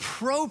most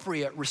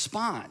appropriate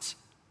response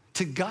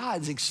to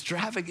God's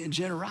extravagant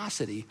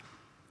generosity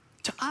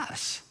to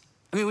us.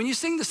 I mean, when you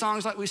sing the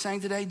songs like we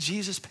sang today,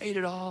 Jesus paid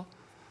it all,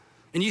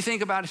 and you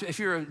think about if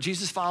you're a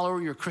Jesus follower,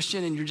 you're a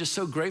Christian, and you're just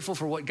so grateful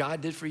for what God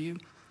did for you,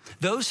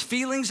 those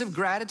feelings of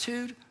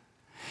gratitude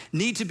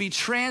need to be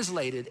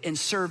translated in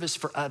service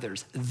for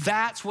others.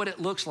 That's what it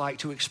looks like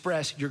to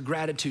express your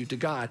gratitude to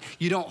God.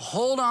 You don't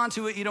hold on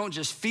to it. You don't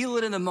just feel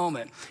it in the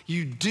moment.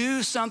 You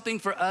do something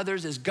for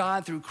others as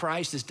God through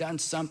Christ has done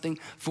something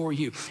for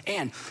you.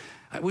 And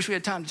I wish we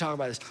had time to talk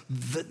about this.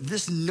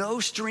 This no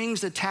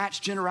strings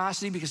attached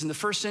generosity, because in the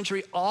first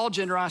century, all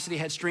generosity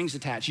had strings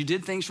attached. You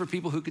did things for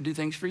people who could do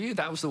things for you.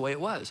 That was the way it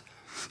was.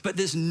 But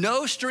this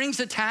no strings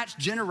attached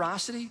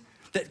generosity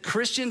that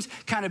Christians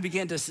kind of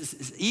began to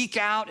eke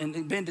out and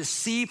began to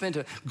seep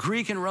into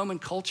Greek and Roman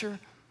culture,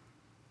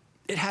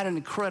 it had an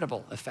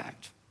incredible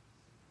effect.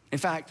 In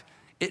fact,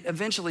 it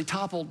eventually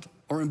toppled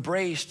or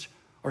embraced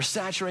or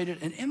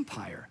saturated an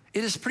empire.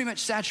 It has pretty much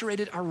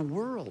saturated our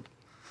world.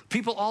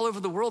 People all over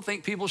the world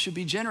think people should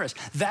be generous.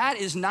 That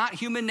is not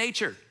human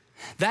nature.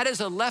 That is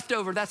a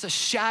leftover, that's a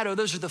shadow.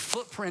 Those are the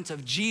footprints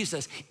of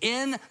Jesus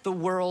in the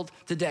world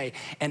today.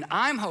 And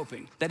I'm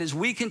hoping that as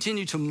we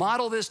continue to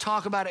model this,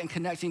 talk about it, and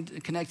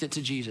connect it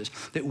to Jesus,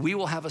 that we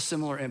will have a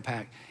similar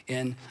impact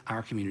in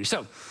our community.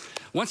 So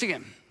once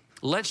again,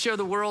 let's show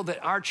the world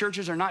that our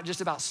churches are not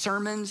just about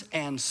sermons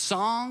and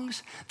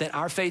songs, that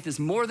our faith is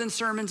more than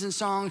sermons and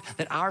songs,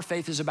 that our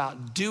faith is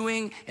about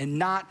doing and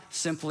not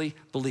simply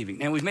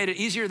believing. And we've made it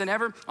easier than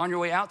ever. On your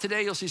way out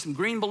today, you'll see some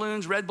green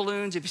balloons, red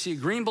balloons. If you see a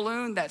green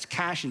balloon, that's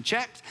cash and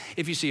checks.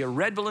 If you see a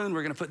red balloon,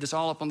 we're gonna put this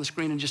all up on the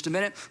screen in just a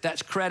minute,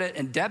 that's credit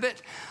and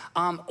debit.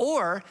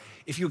 Or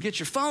if you'll get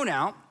your phone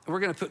out, we're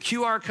gonna put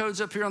QR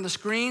codes up here on the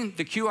screen.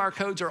 The QR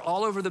codes are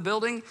all over the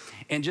building.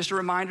 And just a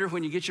reminder,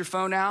 when you get your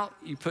phone out,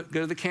 you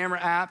go to the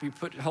camera app,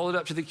 hold it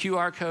up to the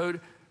QR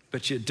code,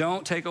 but you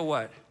don't take a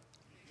what?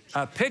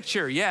 A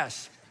picture,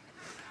 yes.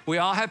 We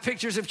all have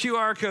pictures of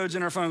QR codes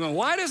in our phone going,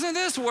 why doesn't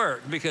this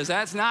work? Because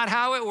that's not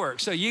how it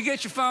works. So you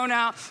get your phone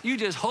out, you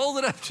just hold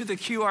it up to the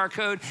QR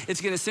code. It's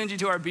gonna send you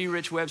to our Be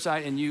Rich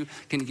website and you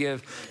can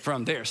give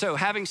from there. So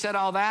having said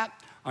all that,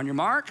 on your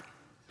mark,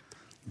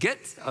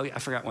 oh yeah, I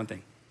forgot one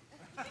thing.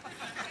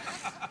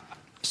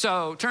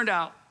 So turned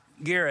out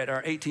Garrett,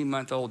 our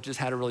 18-month-old, just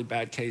had a really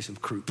bad case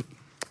of croup.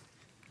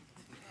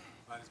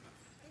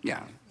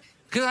 Yeah,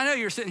 because I know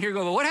you're sitting here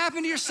going, well, what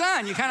happened to your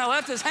son? You kind of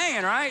left us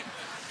hanging, right?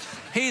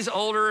 He's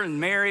older and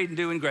married and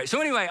doing great.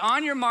 So anyway,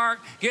 on your mark,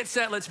 get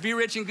set. Let's be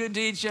rich in good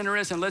deeds,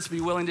 generous, and let's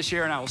be willing to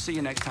share. And I will see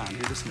you next time.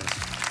 You're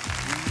dismissed.